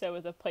 she said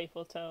with a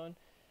playful tone.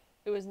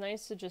 It was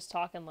nice to just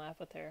talk and laugh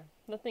with her.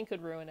 Nothing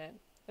could ruin it.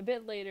 A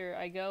bit later,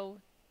 I go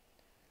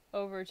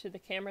over to the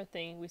camera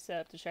thing we set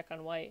up to check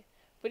on White.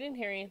 We didn't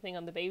hear anything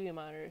on the baby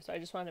monitor, so I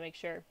just wanted to make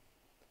sure.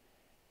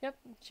 Yep,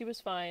 she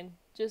was fine.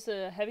 Just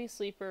a heavy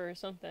sleeper or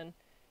something.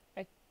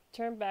 I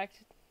turned back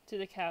to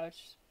the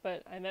couch,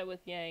 but I met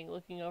with Yang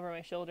looking over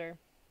my shoulder.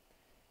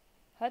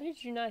 How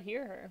did you not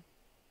hear her?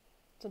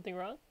 Something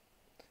wrong?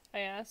 I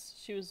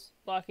asked. She was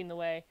blocking the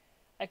way.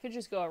 I could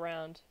just go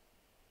around.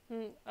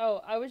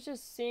 Oh, I was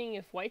just seeing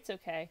if White's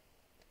okay.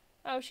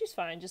 Oh, she's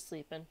fine, just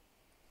sleeping.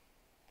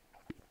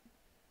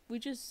 We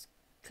just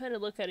kind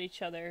of looked at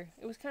each other.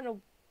 It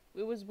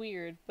was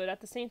weird, but at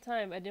the same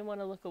time, I didn't want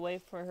to look away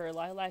from her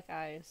lilac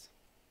eyes.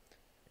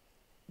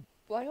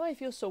 Why do I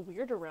feel so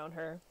weird around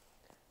her?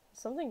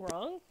 Something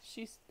wrong?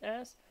 She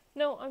asked.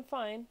 No, I'm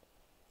fine.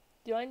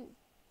 Do I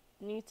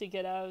need to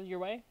get out of your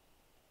way?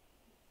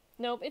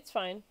 Nope, it's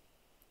fine.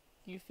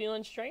 You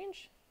feeling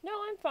strange? No,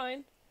 I'm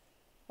fine.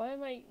 Why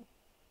am I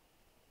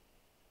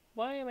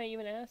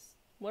even asked?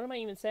 What am I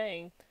even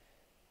saying?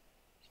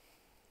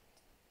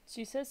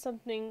 She said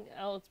something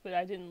else, but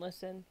I didn't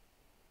listen.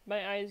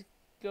 My eyes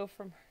go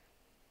from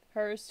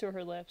hers to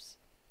her lips.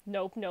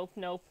 Nope, nope,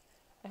 nope.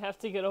 I have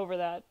to get over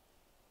that.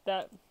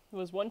 That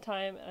was one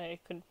time,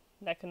 and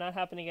that could not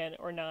happen again,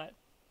 or not.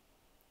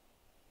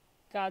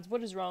 Gods,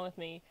 what is wrong with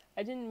me?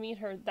 I didn't meet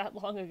her that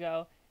long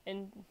ago,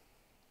 and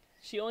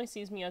she only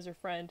sees me as her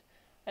friend.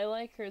 I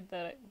like her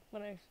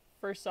when I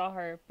first saw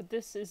her, but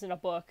this isn't a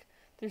book.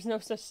 There's no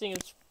such thing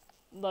as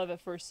love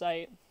at first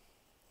sight.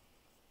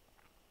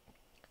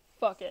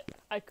 Fuck it.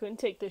 I couldn't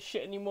take this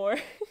shit anymore.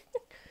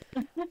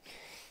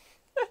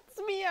 That's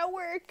me at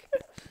work.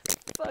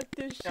 Fuck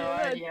this shit.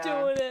 I'm not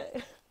doing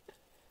it.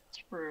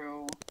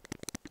 True.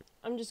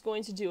 I'm just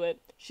going to do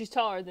it. She's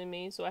taller than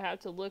me, so I have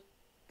to look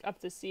up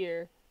to see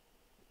her.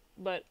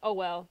 But, oh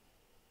well.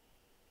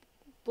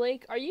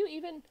 Blake, are you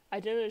even... I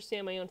don't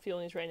understand my own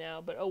feelings right now,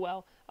 but oh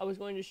well. I was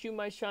going to shoot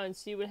my shot and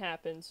see what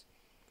happens.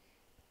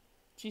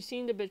 She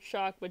seemed a bit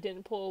shocked, but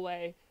didn't pull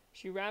away.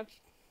 She wrapped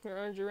her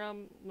arms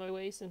around my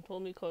waist and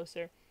pulled me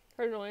closer.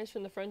 Heard a noise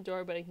from the front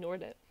door, but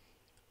ignored it.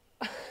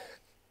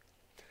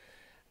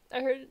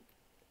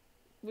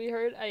 We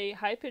heard a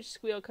high-pitched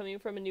squeal coming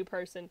from a new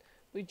person.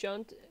 We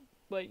jumped,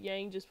 but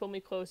Yang just pulled me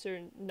closer,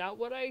 and not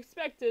what I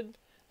expected.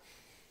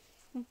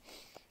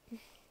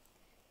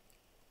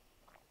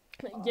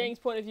 Yang's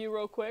point of view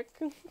real quick.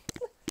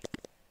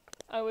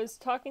 I was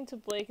talking to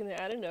Blake, and then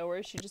out of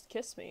nowhere, she just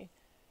kissed me.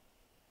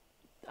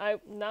 I'm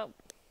not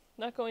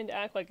going to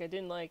act like I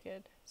didn't like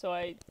it, so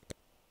I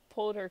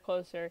pulled her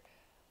closer.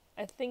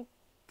 I think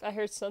I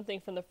heard something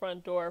from the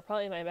front door,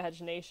 probably my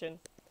imagination.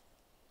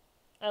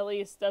 At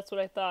least, that's what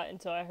I thought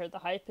until I heard the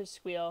high-pitched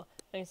squeal.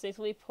 I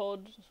instinctively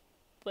pulled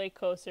Blake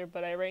closer,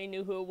 but I already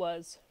knew who it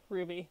was.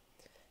 RWBY.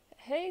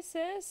 Hey,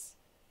 sis.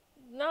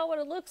 Not what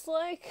it looks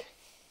like.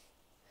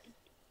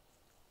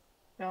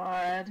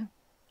 God.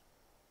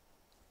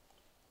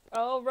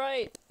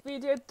 Alright, we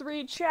did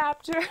 3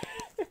 chapters.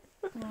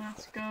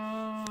 Let's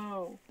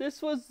go.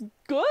 This was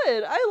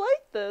good. I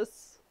like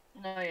this.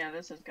 Oh yeah,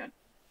 this is good.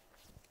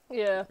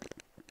 Yeah.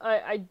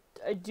 I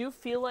do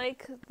feel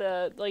like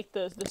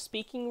the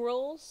speaking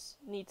roles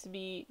need to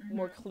be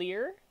more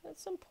clear at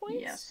some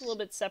points. Yes. A little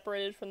bit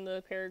separated from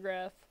the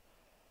paragraph.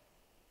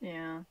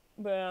 Yeah.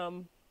 But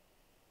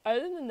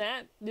other than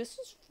that, this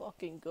is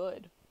fucking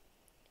good.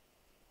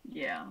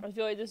 Yeah. I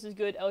feel like this is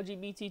good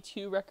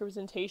LGBTQ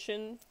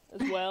representation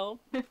as well.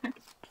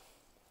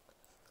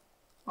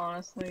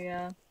 Honestly,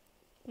 yeah.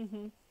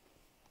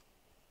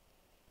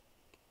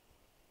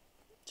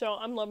 So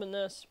I'm loving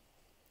this.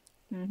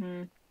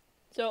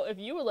 So if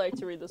you would like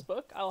to read this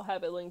book, I'll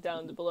have it linked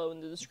down below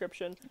in the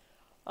description.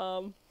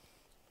 I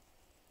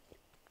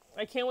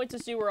can't wait to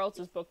see where else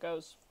this book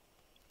goes.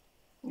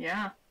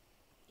 Yeah.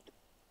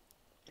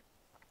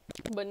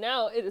 But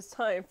now it is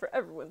time for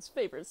everyone's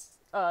favorite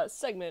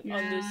segment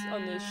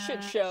on this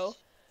shit show.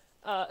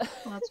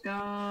 Let's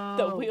go.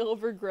 The Wheel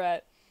of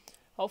Regret.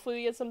 Hopefully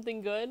we get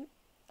something good.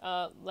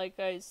 Like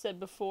I said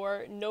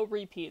before, no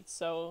repeats,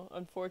 so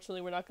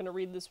unfortunately we're not going to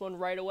read this one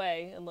right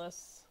away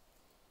unless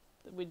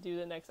we do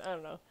the next, I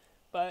don't know,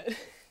 but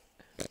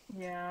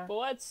yeah. But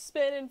let's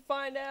spin and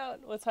find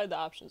out. Let's hide the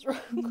options real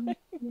quick.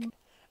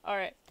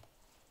 Alright,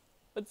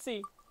 let's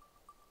see.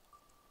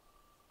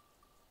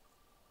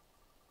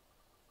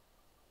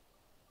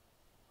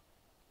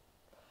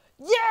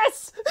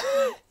 Yes!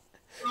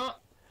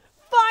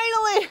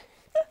 Finally!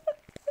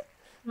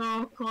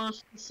 So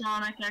close to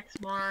Sonic X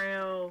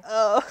Mario.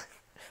 Oh,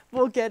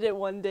 we'll get it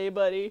one day,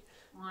 buddy.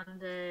 One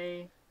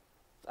day.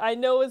 I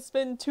know it's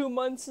been 2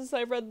 months since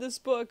I read this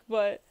book,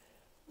 but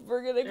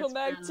we're gonna come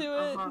back to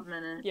it. A hot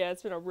minute. Yeah,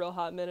 it's been a real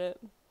hot minute.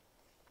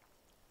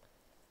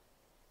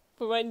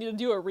 We might need to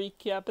do a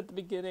recap at the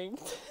beginning.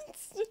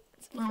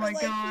 Oh my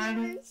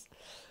god.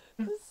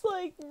 Just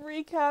like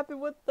recapping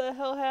what the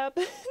hell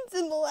happens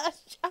in the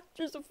last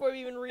chapters before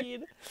we even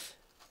read.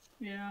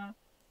 Yeah.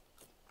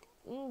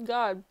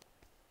 God,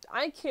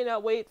 I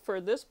cannot wait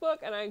for this book,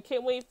 and I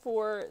can't wait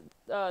for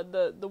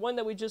the one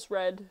that we just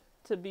read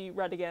to be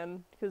read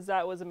again, because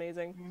that was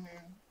amazing.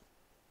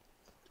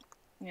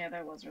 Yeah,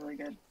 that was really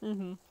good.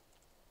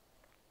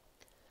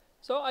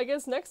 So I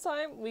guess next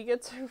time we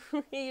get to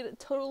read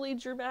Totally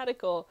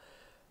Dramatical.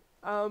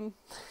 I'm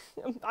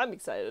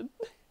excited.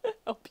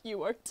 Hope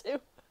you are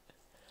too.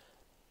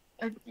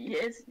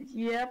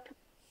 Yep.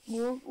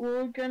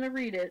 We're gonna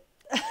read it.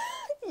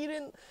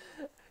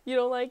 You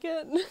don't like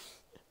it?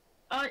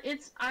 I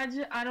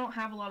don't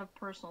have a lot of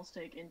personal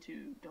stake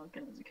into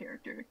Duncan as a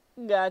character.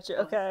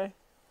 Gotcha. Okay.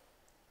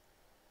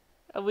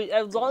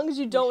 As long as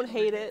you don't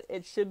hate it,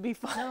 it should be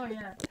fine. Oh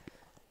yeah.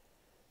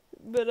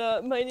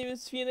 But my name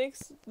is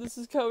Phoenix. This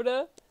is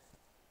Coda.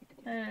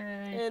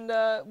 Hey. And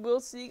we'll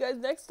see you guys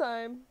next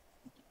time.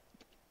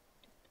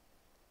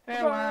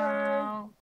 Farewell.